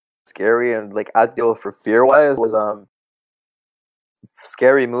scary and like ideal for fear wise was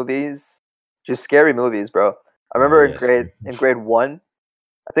scary movies, just scary movies, bro. I Oh remember yes. in grade 1,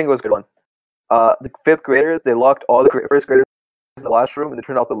 I think it was grade 1. The fifth graders, they locked all the first graders in the washroom and they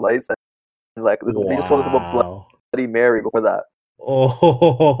turned off the lights and like they just told us about Wow. Bloody Mary before that.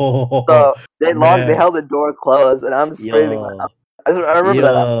 Oh So they man. held the door closed, and I'm screaming. Yo. I remember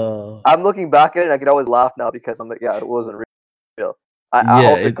that. Yo. I'm looking back at it, and I can always laugh now because I'm like, yeah, it wasn't real. I Yeah.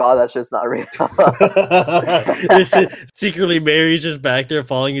 hope to God that's just not real. Secretly, Mary's just back there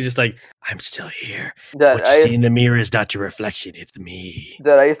following you, just like, I'm still here. That What you see in the mirror is not your reflection; it's me.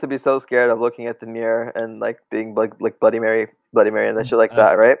 I used to be so scared of looking at the mirror and like being like Bloody Mary, and that shit like I,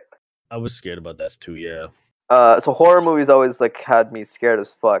 that, right? I was scared about that too. Yeah. So horror movies always like had me scared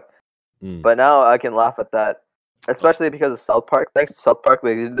as fuck. Mm. But now I can laugh at that, especially because of South Park. Thanks to South Park,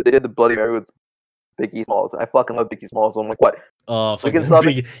 they did the Bloody Mary with Biggie Smalls. I fucking love Biggie Smalls. So I'm like, what? Oh, We can fucking stop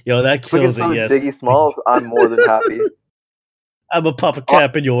big, yo, that we can kills it. stop Yes, Biggie Smalls. I'm more than happy. I'm a pop a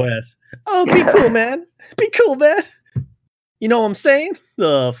cap in your ass. Oh, be cool, man. Be cool, man. You know what I'm saying?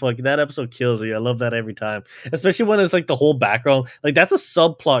 Oh, fuck, that episode kills me. I love that every time, especially when it's like the whole background. Like that's a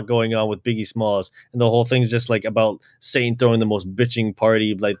subplot going on with Biggie Smalls, and the whole thing's just like about Satan throwing the most bitching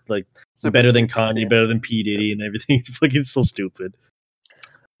party, like Super better than stupid, Kanye, yeah. better than P Diddy, and everything. Fucking so stupid.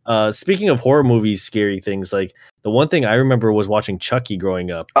 Speaking of horror movies, scary things, like the one thing I remember was watching Chucky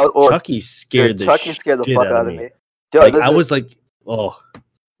growing up. Chucky scared dude, Chucky scared the shit fuck out of out of me. me. Dude, Like I was like, oh,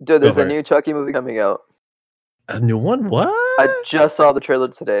 dude, go there's a for it. new Chucky movie coming out. A new one? What? I just saw the trailer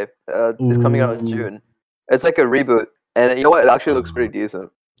today. It's coming out in Ooh. June. It's like a reboot, and you know what? It actually looks pretty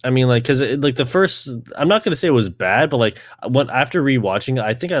decent. I mean, like, because like the first, I'm not gonna say it was bad, but like when after rewatching it,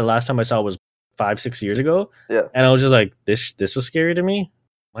 I think last time I saw it was 5-6 years ago. Yeah. And I was just like, this was scary to me.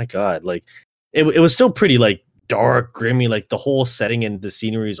 My God, like it was still pretty like dark, grimy, like the whole setting and the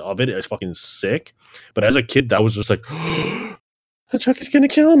sceneries of it is fucking sick. But as a kid, that was just like, Chucky's gonna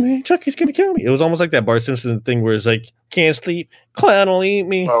kill me. Chucky's gonna kill me. It was almost like that Bart Simpson thing where it's like, can't sleep, clown will eat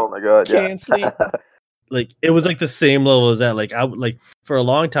me. Oh my God, Can't sleep. Like it was like the same level as that. Like I like for a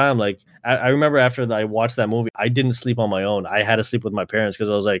long time, like I remember after I watched that movie, I didn't sleep on my own. I had to sleep with my parents because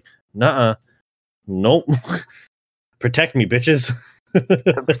I was like, nuh-uh, nope. Protect me, bitches.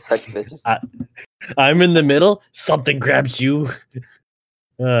 Protect bitches. I'm in the middle, something grabs you.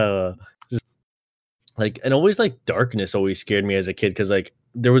 Just, like, and always like darkness always scared me as a kid because like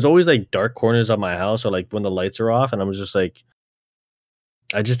there was always like dark corners of my house or like when the lights are off, and I was just like,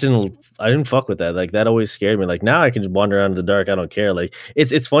 I didn't fuck with that. Like that always scared me. Like now I can just wander around in the dark. I don't care. Like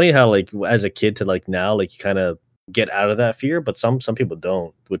it's funny how like as a kid to like now like you kind of get out of that fear, but some people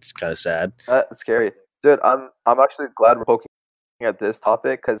don't, which is kind of sad. That's scary, dude. I'm actually glad we're poking at this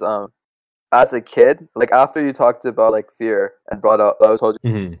topic because as a kid, like after you talked about like fear and brought up, I told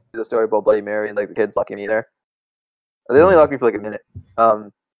you the story about Bloody Mary and like the kids locking me there. They only locked me for like a minute.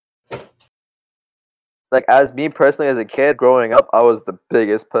 Like as me personally as a kid growing up, I was the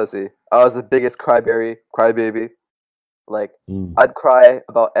biggest pussy. I was the biggest crybaby. Like I'd cry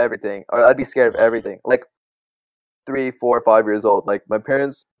about everything, or I'd be scared of everything. Like 3, 4, 5 years old. Like my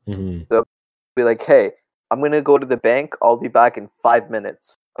parents, they'll be like, "Hey, I'm gonna go to the bank. I'll be back in 5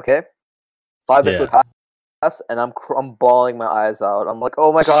 minutes." Okay, 5 minutes would pass, and I'm bawling my eyes out. I'm like,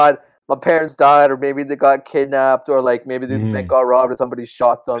 "Oh my God, my parents died, or maybe they got kidnapped, or like maybe the bank got robbed and somebody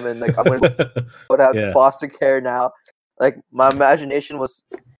shot them, and like I'm gonna have foster care now." Like my imagination was,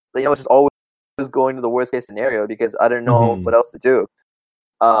 just always going to the worst case scenario because I didn't know what else to do.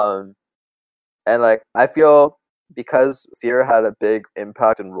 And like I feel because fear had a big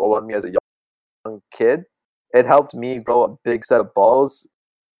impact and role on me as a young kid, it helped me grow a big set of balls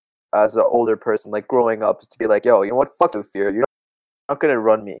as an older person, like growing up, to be like, yo, you know what? Fuck the fear. You're not gonna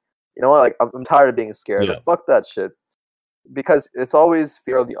run me. You know what? Like I'm tired of being scared. Yeah. Like fuck that shit. Because it's always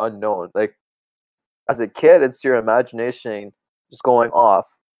fear of the unknown. Like as a kid, it's your imagination just going off,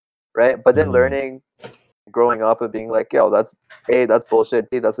 right? But then learning, growing up, and being like, yo, that's that's bullshit.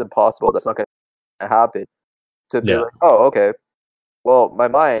 B, that's impossible. That's not gonna happen. To be Yeah. like, oh, okay. Well, my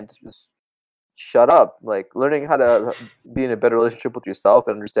mind just shut up. Like learning how to be in a better relationship with yourself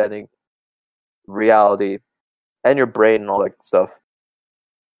and understanding reality and your brain and all that stuff.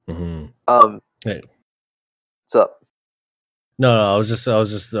 Hey. What's up? No, I was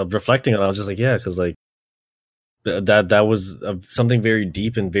just reflecting, and I was just like, yeah, because like that was something very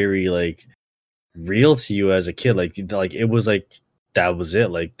deep and very like real to you as a kid. Like it was like that was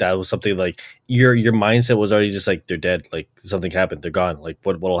it. Like that was something like your mindset was already just like they're dead. Like something happened, they're gone. Like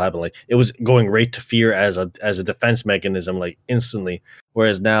what'll happen? Like it was going right to fear as a defense mechanism, like instantly.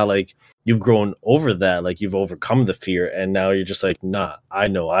 Whereas now, like you've grown over that, like you've overcome the fear, and now you're just like, nah, I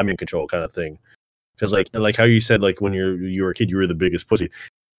know I'm in control, kind of thing. Because like how you said, like when you were a kid, you were the biggest pussy.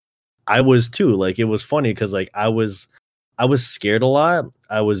 I was too. Like it was funny because like I was scared a lot.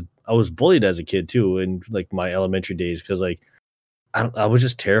 I was bullied as a kid too in like my elementary days because like I was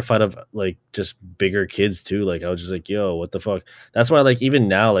just terrified of like just bigger kids too. Like I was just like, yo, what the fuck? That's why like even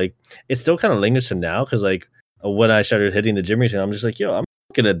now like it still kind of lingers to now because like when I started hitting the gym recently, I'm just like, yo, I'm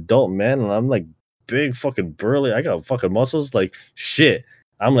a fucking adult man and I'm like big fucking burly. I got fucking muscles. Like shit.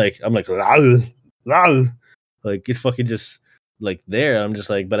 I'm like lol, lol. Like it's fucking just like there. I'm just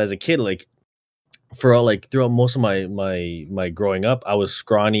like, but as a kid, like for all like throughout most of my growing up, I was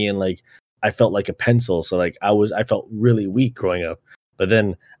scrawny and like I felt like a pencil. So like I felt really weak growing up. But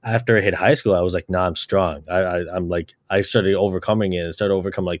then after I hit high school, I was like, nah, I'm strong. I'm like I started overcoming it and started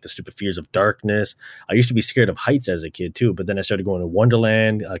overcoming like the stupid fears of darkness. I used to be scared of heights as a kid too, but then I started going to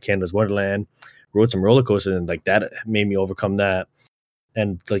Wonderland, Canada's Wonderland, rode some roller coasters, and like that made me overcome that.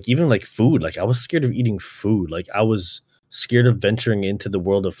 And like even like food, like I was scared of eating food. Like I was scared of venturing into the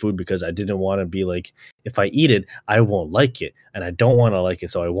world of food because I didn't want to be like, if I eat it, I won't like it, and I don't want to like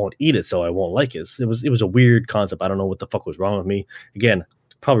it, so I won't eat it, so I won't like it. It was a weird concept. I don't know what the fuck was wrong with me. Again,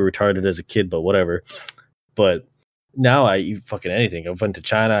 probably retarded as a kid, but whatever. But now I eat fucking anything. I've went to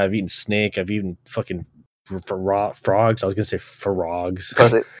China. I've eaten snake. I've eaten fucking frogs. I was gonna say frogs.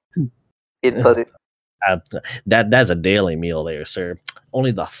 Pussy. Eat pussy. That's a daily meal there, sir.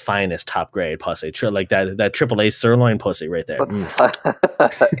 Only the finest top grade pussy, like that AAA sirloin pussy right there.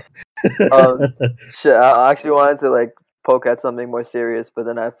 Shit, I actually wanted to like poke at something more serious, but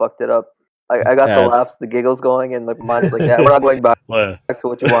then I fucked it up. I got the laughs, the giggles going, and like mine's like, yeah, we're not going back to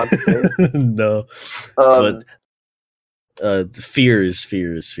what you want to say. No, but fears.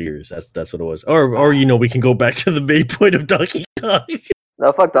 That's what it was. Or you know, we can go back to the main point of Donkey Kong.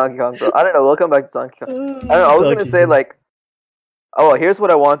 No, fuck Donkey Kong, bro. I don't know. We'll come back to Donkey Kong. I don't know. I was going to say, like, oh, here's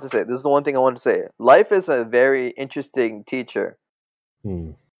what I wanted to say. This is the one thing I wanted to say. Life is a very interesting teacher.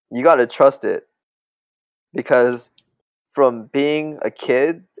 You got to trust it. Because from being a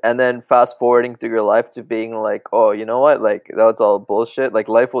kid and then fast forwarding through your life to being like, oh, you know what? Like, that was all bullshit. Like,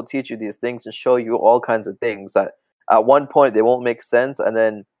 life will teach you these things and show you all kinds of things that at one point they won't make sense. And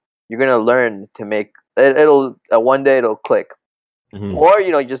then you're going to learn to make it'll one day it'll click. Or,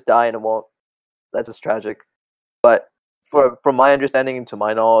 you know, you just die and it won't. That's just tragic. But from my understanding and to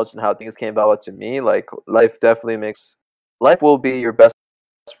my knowledge and how things came about to me, like life will be your best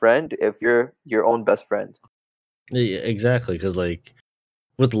friend if you're your own best friend. Yeah, exactly. Because like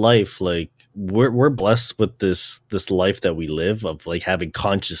with life, like we're blessed with this life that we live of like having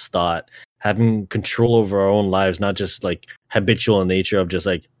conscious thought, having control over our own lives, not just like habitual in nature of just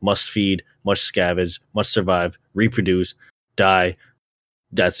like must feed, must scavenge, must survive, reproduce, die.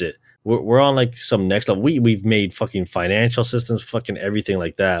 That's it. We're on like some next level. We've made fucking financial systems, fucking everything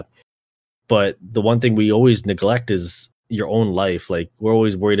like that. But the one thing we always neglect is your own life. Like we're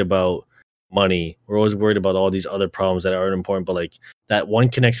always worried about money. We're always worried about all these other problems that aren't important. But like that one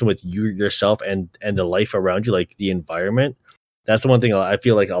connection with yourself and the life around you, like the environment. That's the one thing I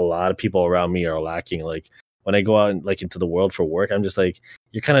feel like a lot of people around me are lacking. Like when I go out and like into the world for work, I'm just like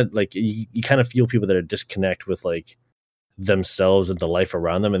you're kind of like you kind of feel people that are disconnect with like themselves and the life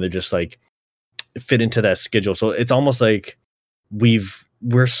around them, and they're just like fit into that schedule. So it's almost like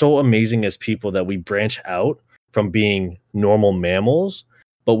we're so amazing as people that we branch out from being normal mammals,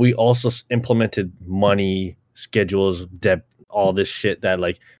 but we also implemented money, schedules, debt, all this shit that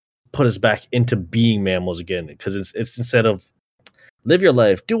like put us back into being mammals again. Because it's instead of live your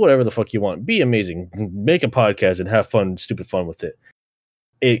life, do whatever the fuck you want, be amazing, make a podcast and have fun, stupid fun with it.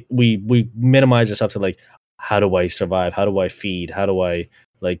 We minimize ourselves to like, how do I survive? How do I feed? How do I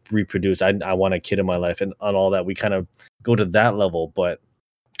like reproduce? I want a kid in my life, and on all that we kind of go to that level. But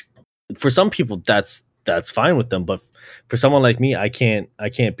for some people, that's fine with them. But for someone like me, I can't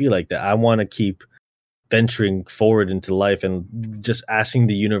be like that. I want to keep venturing forward into life and just asking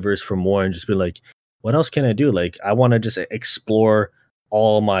the universe for more, and just be like, what else can I do? Like, I want to just explore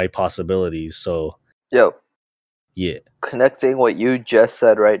all my possibilities. So Yo, yeah. connecting what you just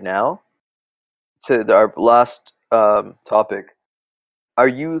said right now to our last topic. Are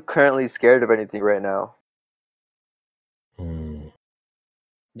you currently scared of anything right now? Hmm.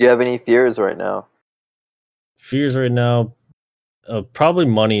 Do you have any fears right now? Fears right now, probably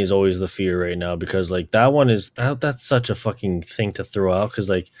money is always the fear right now, because like that one is that's such a fucking thing to throw out, because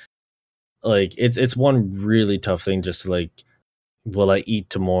like it's one really tough thing, just to like, will I eat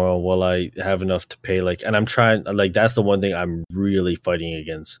tomorrow, will I have enough to pay, like, and I'm trying, like, that's the one thing I'm really fighting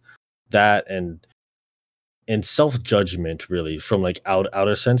against, that and self-judgment, really, from like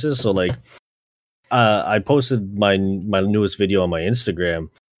outer senses. So like, I posted my newest video on my Instagram.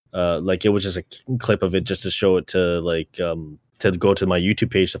 Like, it was just a clip of it, just to show it to like, to go to my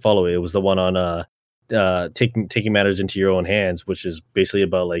YouTube page to follow it. It was the one on taking matters into your own hands, which is basically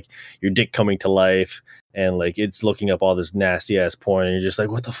about like your dick coming to life, and like it's looking up all this nasty ass porn, and you're just like,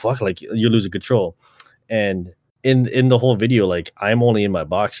 what the fuck? Like, you're losing control. And in the whole video, like, I'm only in my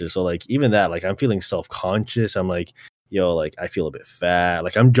boxers, so like even that, like, I'm feeling self conscious. I'm like, yo, like, I feel a bit fat.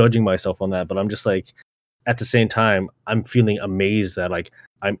 Like, I'm judging myself on that, but I'm just like, at the same time, I'm feeling amazed that like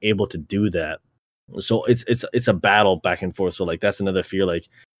I'm able to do that. So it's a battle back and forth. So like, that's another fear. Like,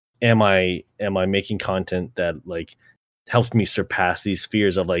 am I making content that like helps me surpass these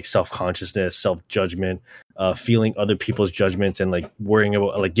fears of like self-consciousness, self-judgment, feeling other people's judgments, and like worrying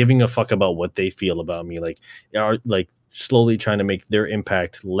about, like, giving a fuck about what they feel about me, like, are like slowly trying to make their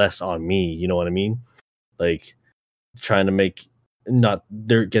impact less on me, you know what I mean? Like, trying to make, not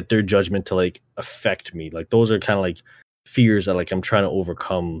get their judgment to like affect me. Like, those are kind of like fears that like I'm trying to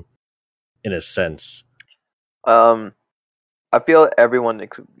overcome, in a sense. Um, I feel everyone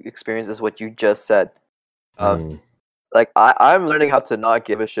experiences what you just said. Um, Mm, like I'm learning how to not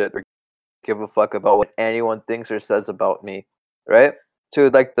give a shit or give a fuck about what anyone thinks or says about me, right? To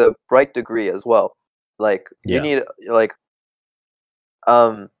like the right degree as well. Like you yeah. need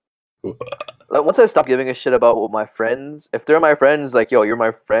um like once I stop giving a shit about what my friends, if they're my friends, like yo, you're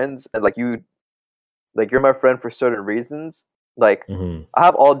my friends, and like you're my friend for certain reasons. Like Hmm. I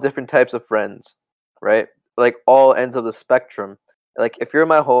have all different types of friends, right? Like all ends of the spectrum. Like if you're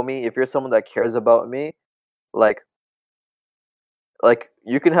my homie, if you're someone that cares about me, like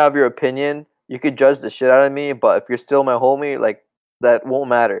you can have your opinion, you could judge the shit out of me, but if you're still my homie, like that won't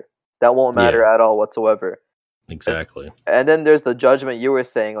matter. That won't Yeah, matter at all whatsoever. And, exactly. and then there's the judgment you were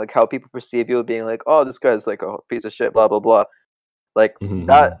saying, like how people perceive you being like, oh, this guy's like a piece of shit, blah blah blah. Like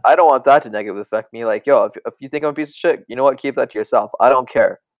that, Hmm. I don't want that to negatively affect me. Like, yo, if you think I'm a piece of shit, you know what? Keep that to yourself. I don't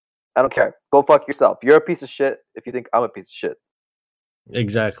care. I don't care. Go fuck yourself. You're a piece of shit if you think I'm a piece of shit.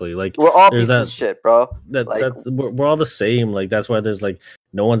 Exactly. Like, We're all there's pieces of that shit, bro. that Like, that's we're all the same. Like, that's why there's like,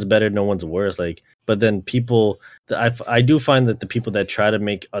 no one's better, no one's worse. Like, but then people, I do find that the people that try to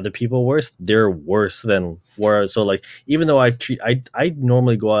make other people worse, they're worse than where. So like, even though I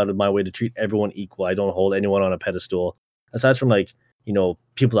normally go out of my way to treat everyone equal. I don't hold anyone on a pedestal, aside from like,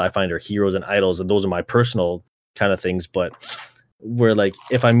 people that I find are heroes and idols, and those are my personal kind of things. But where like,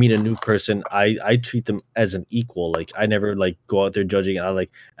 if I meet a new person, I treat them as an equal. Like, I never like go out there judging. And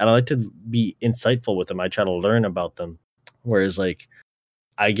I like to be insightful with them. I try to learn about them. Whereas like,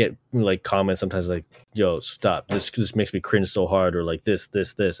 I get like comments sometimes like, yo, stop, this makes me cringe so hard, or like this,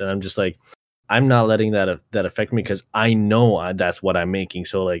 and I'm just like, I'm not letting that affect me, because I know that's what I'm making.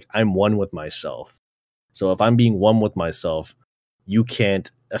 So like, I'm one with myself. So if I'm being one with myself, you can't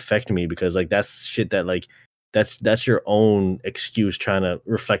affect me, because like, that's shit that like, that's your own excuse trying to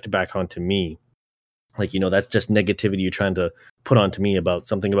reflect back onto me. Like, that's just negativity you're trying to put onto me about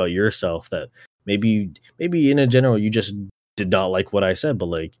something about yourself, that maybe in a general you just did not like what I said. But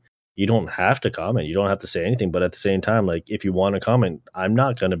like, you don't have to comment, you don't have to say anything. But at the same time, like, if you want to comment, I'm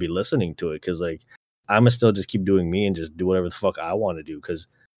not going to be listening to it, because like, I'm gonna still just keep doing me and just do whatever the fuck I want to do, because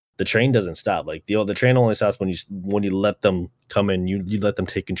the train doesn't stop. Like, the train only stops when you let them come in. You let them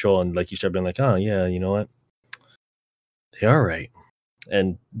take control, and like, you start being like, oh yeah, you know what, they are right.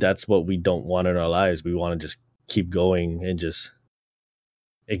 And that's what we don't want in our lives. We want to just keep going and just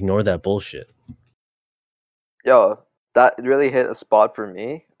ignore that bullshit. yo, that really hit a spot for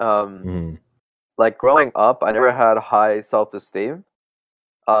me. Mm, Like growing up, I never had high self esteem.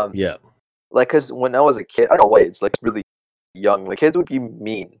 Yeah. Like, cause when I was a kid, I don't know what age, like really young, like kids would be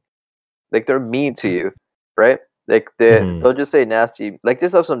mean. Like they're mean to you, right? Like Mhm. they'll just say nasty. Like they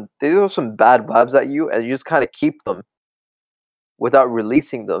have some bad vibes at you, and you just kind of keep them without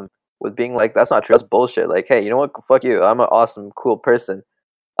releasing them. With being like, that's not true. That's bullshit. Like, hey, you know what? Fuck you. I'm an awesome, cool person.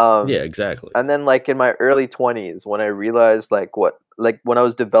 Yeah, Um, exactly. and then like in my early 20s, when I realized like when I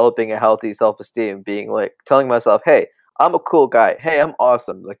was developing a healthy self esteem, being like telling myself, hey, I'm a cool guy. Hey, I'm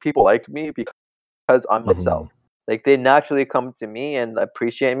awesome. Like people like me because I'm myself. Mhm. Like they naturally come to me and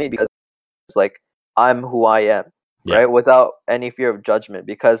appreciate me because like I'm who I am, Yeah. right? Without any fear of judgment.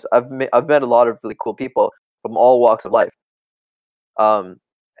 Because I've met a lot of really cool people from all walks of life. Um,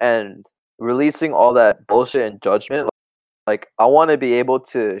 and releasing all that bullshit and judgment, like I want to be able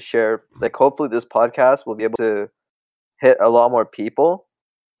to share. Like hopefully this podcast will be able to hit a lot more people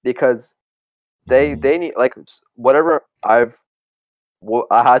because Mhm. they need like whatever I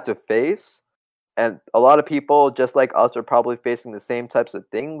had to face. And a lot of people, just like us, are probably facing the same types of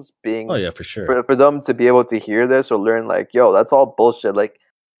things. Oh, Being yeah, for sure. for them to be able to hear this or learn, like, yo, that's all bullshit. Like,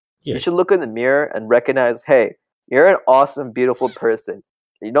 you Yeah. should look in the mirror and recognize, hey, you're an awesome, beautiful person.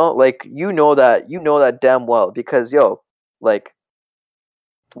 You know that damn well because, yo, like,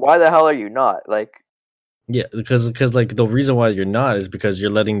 why the hell are you not? Like, Yeah, because like the reason why you're not is because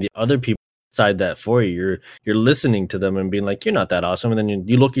you're letting the other people decide that for you. You're listening to them and being like, you're not that awesome, and then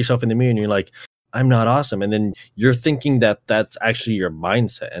you look yourself in the mirror and you're like, I'm not awesome, and then you're thinking that that's actually your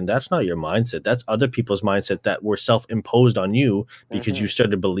mindset, and that's not your mindset. That's other people's mindset that were self imposed on you because you hmm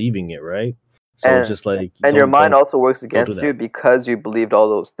started believing it, right? So it's and just like and your mind also works don't do against you that. because you believed all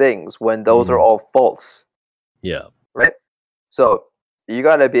those things when those are Mhm. all false, Yeah. right? So you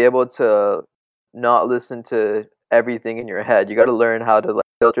got to be able to not listen to everything in your head. You got to learn how to like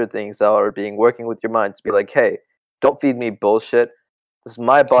filter things out or being working with your mind to be like, hey, don't feed me bullshit. This is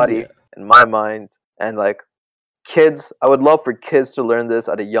my Yeah. body and my mind. And like kids, I would love for kids to learn this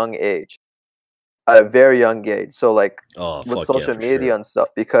at a young age, at a very young age. So like Oh, with fuck yeah, social for sure. media and stuff,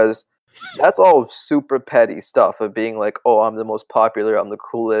 because that's all super petty stuff of being like, oh, I'm the most popular, I'm the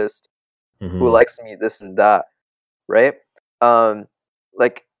coolest, who Mhm. likes me, this and that, right? Um,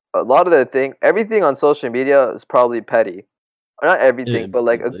 like a lot of everything on social media is probably petty. Or not everything, It, but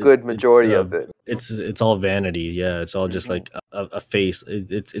like a good majority of it. it's all vanity. Yeah, it's all just hmm like a face.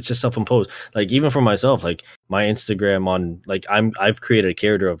 It's just self imposed. Like even for myself, like my Instagram on like I've created a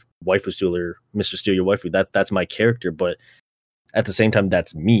character of waifu stealer, Mister Steal Your Waifu. That's my character, but at the same time,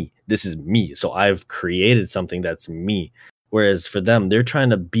 that's me. This is me. So I've created something that's me. Whereas for them, they're trying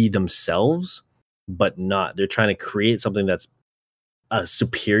to be themselves, but not. They're trying to create something that's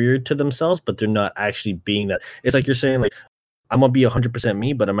superior to themselves, but they're not actually being that. It's like you're saying, like I'm gonna be 100%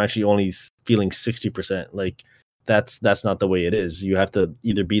 me, but I'm actually only feeling 60%. Like that's not the way it is. You have to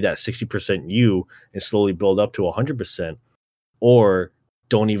either be that 60% you and slowly build up to 100%, or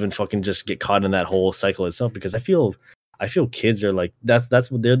don't even fucking just get caught in that whole cycle itself. Because I feel kids are like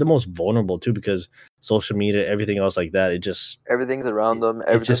that's what they're the most vulnerable too, because social media, everything else like that, Everything's around them. it's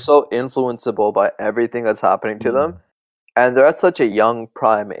They're just so influenceable by everything that's happening to them, mm, and they're at such a young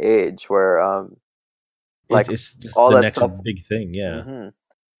prime age where like it's just all the that next stuff. big thing. Yeah. hmm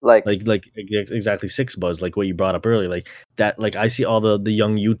Like Exactly, six buzz, like what you brought up earlier, like that. Like I see all the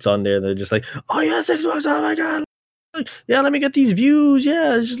young youths on there, they're just like, oh yeah, 6 bucks, oh my god, like, yeah, let me get these views,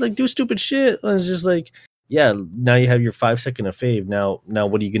 yeah, it's just like do stupid shit. And it's just like, yeah, now you have your 5 second of fave. Now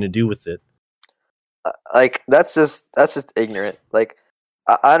what are you gonna do with it? like that's just ignorant. Like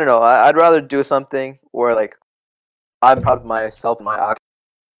I don't know. I'd rather do something where like I'm proud of myself and my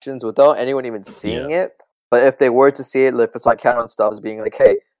actions without anyone even Yeah. seeing it. But if they were to see it, like, if it's on camera and stuff, as being like,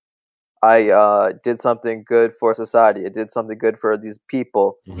 hey, I did something good for society. I did something good for these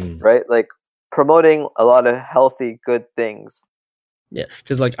people, Mhm. right? Like promoting a lot of healthy, good things. Yeah,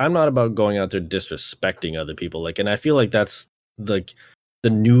 because like I'm not about going out there disrespecting other people. Like, and I feel like that's like the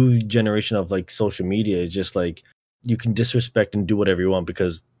new generation of like social media is just like you can disrespect and do whatever you want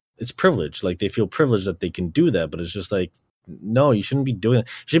because it's privilege. Like they feel privileged that they can do that, but it's just like no, you shouldn't be doing that.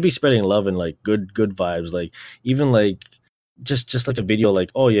 You should be spreading love and like good vibes. Like even like just like a video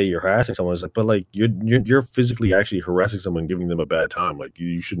like oh yeah you're harassing someone. It's like but like you're physically actually harassing someone, giving them a bad time. Like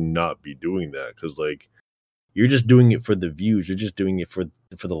you should not be doing that because like you're just doing it for the views. You're just doing it for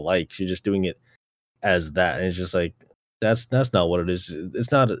the likes. You're just doing it as that, and it's just like that's not what it is.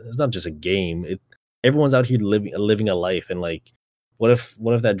 It's not just a game. Everyone's out here living a life, and like, what if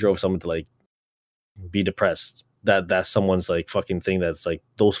that drove someone to like be depressed? That's someone's like fucking thing. That's like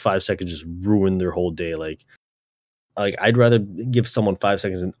those 5 seconds just ruin their whole day. Like I'd rather give someone 5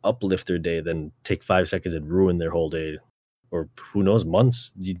 seconds and uplift their day than take 5 seconds and ruin their whole day. or who knows,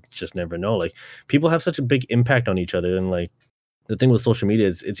 months. You just never know. Like people have such a big impact on each other, and like the thing with social media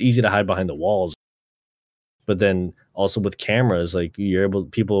is it's easy to hide behind the walls, but then also with cameras, like you're able,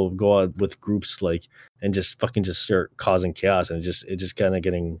 people go out with groups like and just fucking just start causing chaos, and it just kind of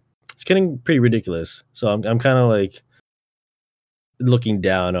getting, it's getting pretty ridiculous. So I'm kind of like looking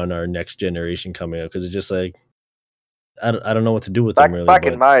down on our next generation coming up because it's just like I don't know what to do with them really. Back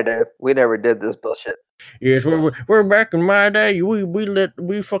But in my day, we never did this bullshit. yes, we're back in my day.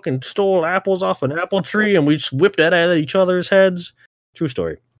 We fucking stole apples off an apple tree and we just whipped that at each other's heads. True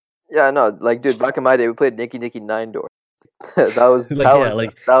story. Yeah, no, like, dude, back in my day, we played Nicky Nicky Nine Door. that was Like, that yeah, was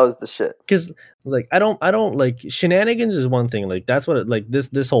like that was the shit. because like I don't like shenanigans is one thing. Like that's what it, like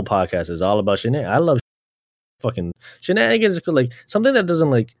this whole podcast is all about shenanigans. I love fucking shenanigans. Like something that doesn't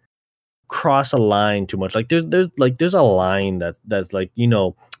like cross a line too much. Like there's a line that's like, you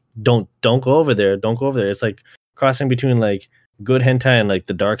know, don't go over there. Don't go over there. It's like crossing between like good hentai and like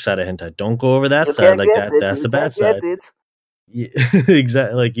the dark side of hentai. Don't go over that You side. can't Like get it. that's You the bad can't get side. it. Yeah,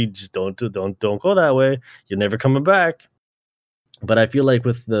 exactly. Like you just don't go that way. You're never coming back. But I feel like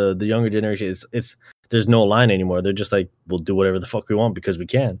with the younger generation, it's there's no line anymore. They're just like, we'll do whatever the fuck we want because we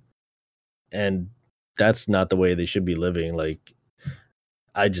can, and that's not the way they should be living. Like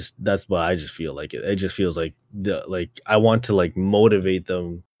that's why I just feel like it just feels like I want to like motivate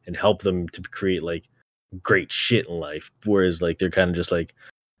them and help them to create like great shit in life, whereas like they're kind of just like,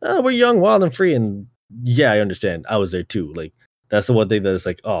 oh, we're young, wild, and free. And yeah, I understand, I was there too. Like that's the one thing that's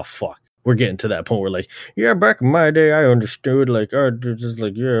like, oh fuck, we're getting to that point where like, yeah, back in my day I understood, like, oh, just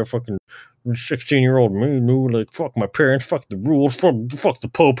like, yeah, fucking 16-year-old me knew, like, fuck my parents, fuck the rules, fuck the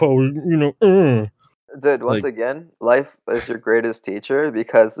po-po, you know. Dude, once Like again, life is your greatest teacher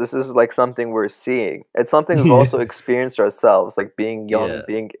because this is like something we're seeing. It's something we've yeah, also experienced ourselves, like being young, yeah,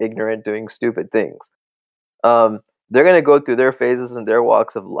 being ignorant, doing stupid things. They're gonna go through their phases and their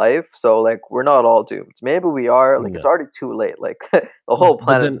walks of life, so like we're not all doomed. Maybe we are. Like it's no. already too late. Like the whole But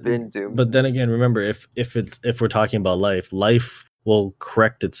planet's then, been doomed. but then Since, again, remember, if we're talking about life will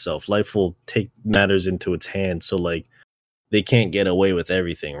correct itself. Life will take matters into its hands. So like they can't get away with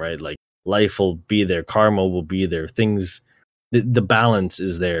everything, right? Like life will be there, karma will be there. Things, the balance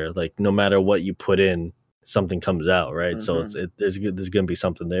is there. Like no matter what you put in, something comes out, right? So there's gonna be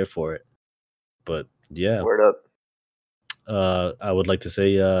something there for it. But yeah, word up. I would like to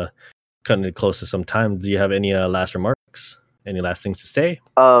say, cutting it close to some time. Do you have any last remarks? Any last things to say?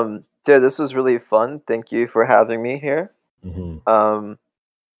 Dude, this was really fun. Thank you for having me here. Mm-hmm. Um,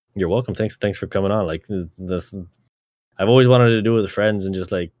 You're welcome. Thanks for coming on. Like this, I've always wanted to do it with friends, and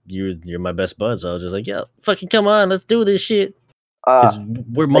just like you're my best buds. So I was just like, yeah, fucking come on, let's do this shit. Because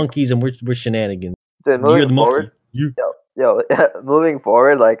we're like, monkeys and we're shenanigans. dude, You're the moving monkey. forward, You. yo, moving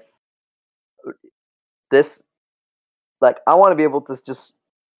forward, like this, like I want to be able to just,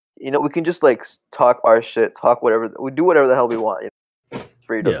 we can just like talk our shit, talk whatever, we do whatever the hell we want.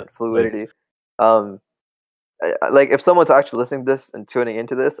 Freedom and fluidity. Like if someone's actually listening to this and tuning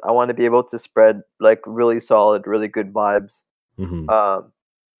into this, I want to be able to spread like really solid, really good vibes. Mm-hmm.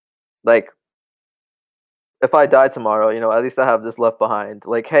 Like if I die tomorrow, at least I have this left behind.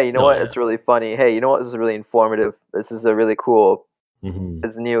 Like, hey, you know what? Yeah. It's really funny. Hey, you know what? This is really informative. This is a really cool. Mm-hmm.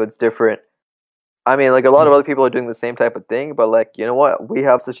 It's new. It's different. I mean, like a lot of other people are doing the same type of thing, but like, you know what? We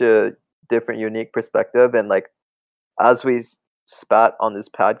have such a different, unique perspective, and like as we spat on this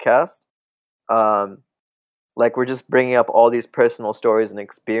podcast, like we're just bringing up all these personal stories and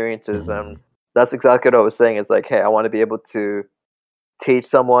experiences, and that's exactly what I was saying. Is like, hey, I want to be able to teach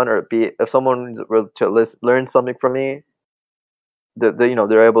someone, or if someone were to learn something from me,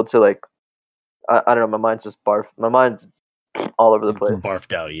 they're able to like, I don't know, my mind's just my mind's all over the place,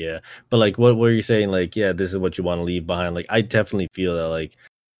 barfed out. Yeah, but like, what were you saying? Like, yeah, this is what you want to leave behind. Like, I definitely feel that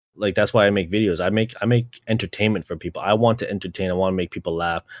like that's why I make videos. I make entertainment for people. I want to entertain. I want to make people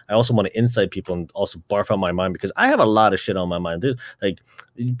laugh. I also want to incite people and also barf out my mind, because I have a lot of shit on my mind. There's like,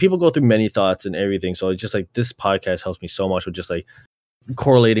 people go through many thoughts and everything. So it's just like this podcast helps me so much with just like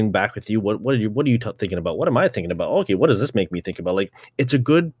correlating back with you. What are you thinking about? What am I thinking about? Okay, what does this make me think about? Like, it's a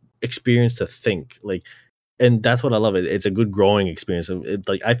good experience to think. Like, and that's what I love. It's a good growing experience.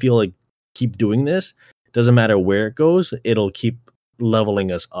 Like, I feel like keep doing this. Doesn't matter where it goes. It'll keep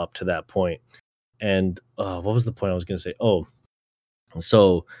leveling us up to that point. And what was the point I was going to say? Oh,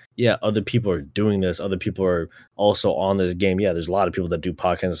 so yeah, other people are doing this. Other people are also on this game. Yeah, there's a lot of people that do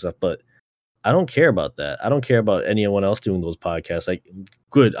podcasts and stuff, but I don't care about that. I don't care about anyone else doing those podcasts. Like,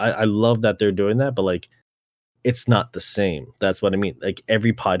 good. I love that they're doing that, but like, it's not the same. That's what I mean. Like,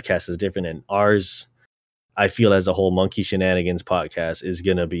 every podcast is different, and ours, I feel, as a whole Monkey Shenanigans podcast is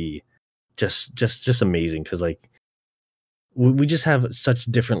gonna be just amazing, because like we just have such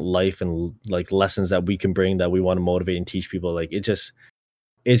different life and like lessons that we can bring that we want to motivate and teach people. Like it's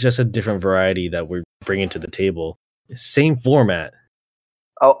just a different variety that we're bringing to the table. Same format,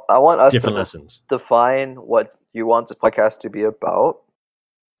 I want us different to lessons. define what you want this podcast to be about.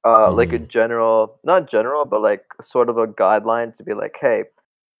 Like a Mhm. general, not general, but like sort of a guideline to be like, hey,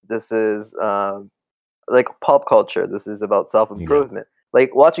 this is like pop culture. This is about self Yeah, improvement.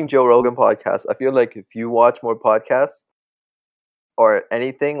 Like watching Joe Rogan podcast. I feel like if you watch more podcasts or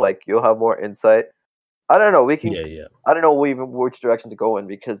anything, like you'll have more insight. I don't know. We can. yeah, yeah. I don't know even which direction to go in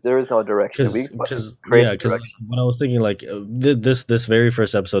because there is no direction. We create Yeah, the because direction. when I was thinking like this very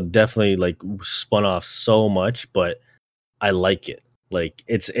first episode definitely like spun off so much, but I like it. Like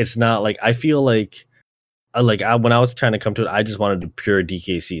it's not like I feel like when I was trying to come to it, I just wanted to pure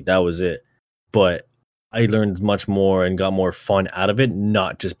DKC. That was it. But I learned much more and got more fun out of it,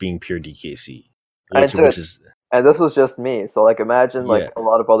 not just being pure DKC, And which dude, is and this was just me. So like, imagine like yeah. a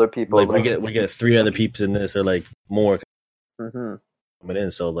lot of other people Like like. we get three other peeps in this, or like more Hmm. coming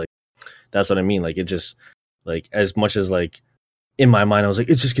in. So like that's what I mean. Like it just like as much as like in my mind I was like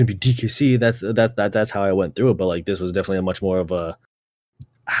it's just gonna be DKC. That's how I went through it. But like this was definitely a much more of a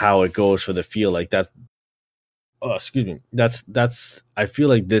how it goes for the feel like that. Oh, excuse me. That's. I feel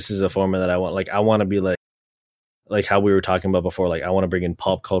like this is a format that I want. Like I want to be like how we were talking about before. Like I want to bring in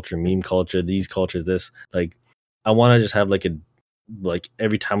pop culture, meme culture, these cultures. This like I want to just have like a like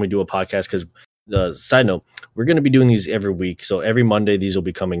every time we do a podcast because the side note we're going to be doing these every week. So every Monday these will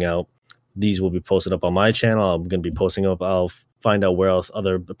be coming out. These will be posted up on my channel. I'm going to be posting up. I'll find out where else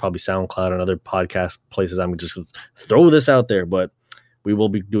other probably SoundCloud and other podcast places. I'm just gonna throw this out there, but we will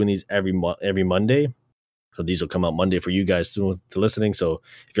be doing these every Monday. So these will come out Monday for you guys to listening. So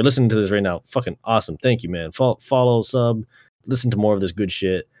if you're listening to this right now, fucking awesome. Thank you, man. Follow, sub, listen to more of this good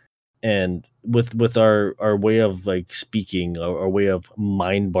shit. And with our way of like speaking, our way of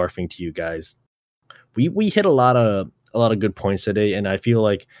mind barfing to you guys, we hit a lot of good points today, and I feel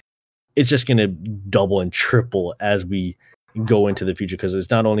like it's just gonna double and triple as we go into the future because it's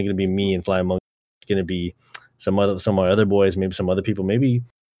not only gonna be me and Flying Monkey, it's gonna be some of my other boys, maybe some other people, maybe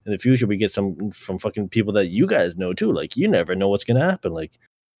in the future we get some from fucking people that you guys know too. Like you never know what's gonna happen. Like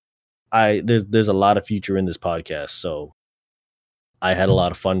there's a lot of future in this podcast. So I had a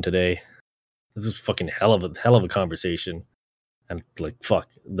lot of fun today. This was fucking hell of a conversation. And like fuck,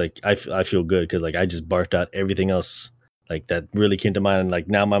 like I feel good because like I just barked out everything else like that really came to mind. And like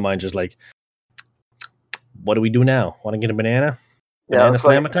now my mind just like, what do we do now? Want to get a banana? Yeah, Banana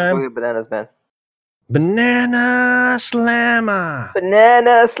slammer let's go time? get bananas, man. Banana slammer.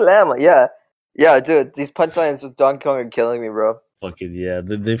 Banana slammer. Yeah, yeah, dude. These punchlines with Donkey Kong are killing me, bro. Fucking yeah,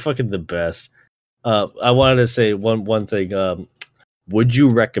 they fucking the best. I wanted to say one thing. Would you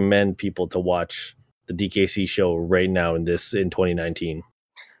recommend people to watch the DKC show right now in 2019?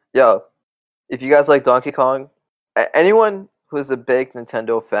 Yo, if you guys like Donkey Kong, anyone who's a big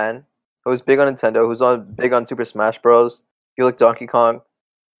Nintendo fan, who's big on Nintendo, big on Super Smash Bros, if you like Donkey Kong,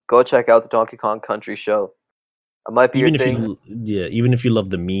 go check out the Donkey Kong Country show. It might be your thing. Even if you love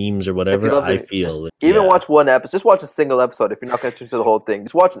the memes or If you whatever, love I it, feel even watch one episode. Just watch a single episode. If you're not going to listen to the whole thing,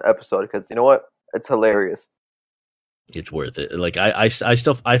 just watch an episode because you know what? It's hilarious. it's worth it. Like I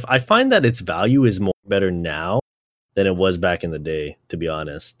still I find that its value is more better now than it was back in the day. To be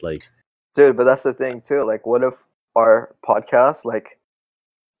honest, like Dude, but that's the thing too. Like, what if our podcast, like,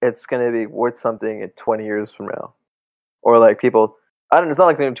 it's gonna be worth something in 20 years from now, or like people, I don't know. It's not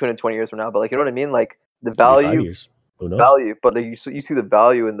like maybe 20 years from now, but like, you know what I mean? Like the 5 years. Who knows? value, but like, you see the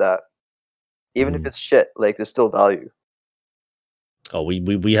value in that, even if Mm. it's shit. Like, there's still value. Oh,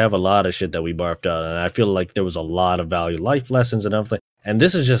 we have a lot of shit that we barfed out, and I feel like there was a lot of value, life lessons, and everything. And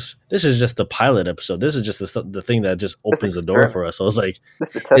this is just the pilot episode. This is just the thing that just This opens the door experiment, for us. So I was like, this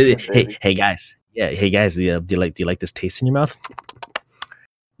the testing baby. hey guys, yeah, hey guys, do you like this taste in your mouth?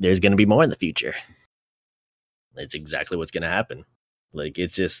 There's gonna be more in the future. It's exactly what's gonna happen. Like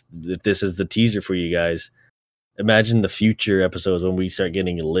it's just if this is the teaser for you guys, imagine the future episodes when we start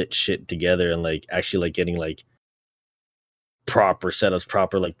getting lit shit together and like actually like getting like proper setups,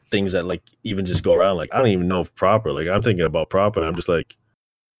 proper like things that like even just go around. Like I don't even know if proper. Like I'm thinking about proper. And I'm just like,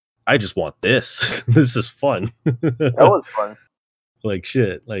 I just want this. This is fun. That was fun. Like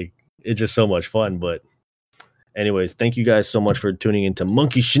shit. Like it's just so much fun. But anyways, thank you guys so much for tuning into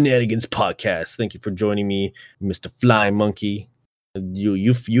Monkey Shenanigans Podcast. Thank you for joining me, Mr. Flying Monkey.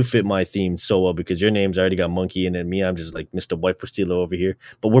 You fit my theme so well because your name's already got monkey in it. Me, I'm just like Mr. Wiper Stealer over here.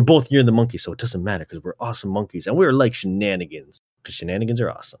 But we're both here in the monkey, so it doesn't matter because we're awesome monkeys and we're like shenanigans because shenanigans are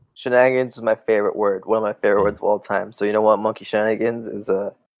awesome. Shenanigans is my favorite word. One of my favorite words of all time. So you know what? Monkey Shenanigans is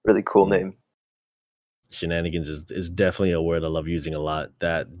a really cool name. Shenanigans is definitely a word I love using a lot.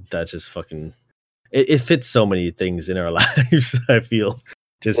 That's just fucking it fits so many things in our lives. I feel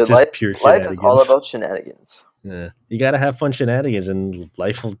Dude, just pure life is all shenanigans. about shenanigans. Yeah, you gotta have fun shenanigans, and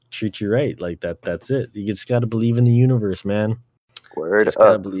life will treat you right. Like that. That's it. You just gotta believe in the universe, man. Word Just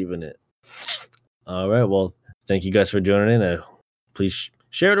gotta up. believe in it. All right. Well, thank you guys for joining in. Please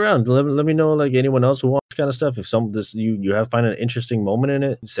share it around. Let me know like anyone else who wants this kind of stuff. If you have find an interesting moment in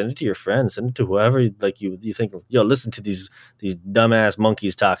it, send it to your friends. Send it to whoever like you think. Yo, listen to these dumbass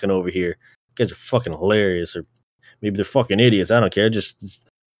monkeys talking over here. You guys are fucking hilarious, or maybe they're fucking idiots. I don't care. Just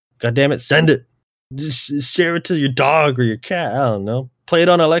God damn it, send it. Just share it to your dog or your cat. I don't know. Play it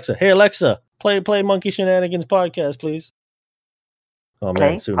on Alexa. Hey Alexa, play Monkey Shenanigans podcast, please. Oh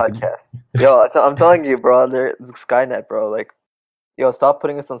man, soon. Podcast. Yo, I'm telling you, bro. They're Skynet, bro. Like, yo, stop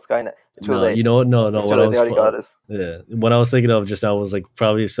putting us on Skynet. It's too late. You know what? No. It's too What late. I was They already got us. yeah, what I was thinking of just now was like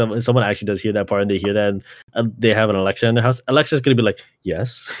probably someone actually does hear that part and they hear that and they have an Alexa in their house. Alexa's gonna be like,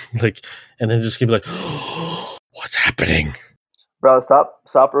 yes, like, and then just gonna be like, oh, what's happening? Bro, stop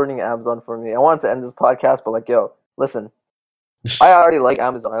ruining Amazon for me. I wanted to end this podcast, but like, yo, listen. I already like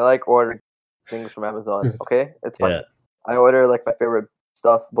Amazon. I like ordering things from Amazon. Okay, it's fun. Yeah. I order like my favorite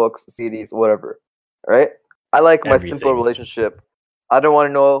stuff, books, CDs, whatever. All right. I like my simple Everything. relationship. I don't want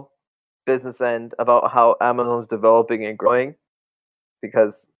to know business end about how Amazon's developing and growing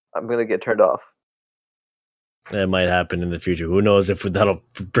because I'm gonna get turned off. That might happen in the future. Who knows if that'll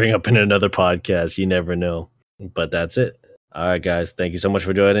bring up in another podcast? You never know. But that's it. All right, guys. Thank you so much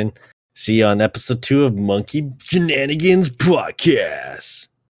for joining. See you on episode 2 of Monkey Shenanigans Podcast.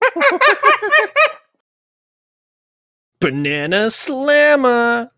 Banana Slammer.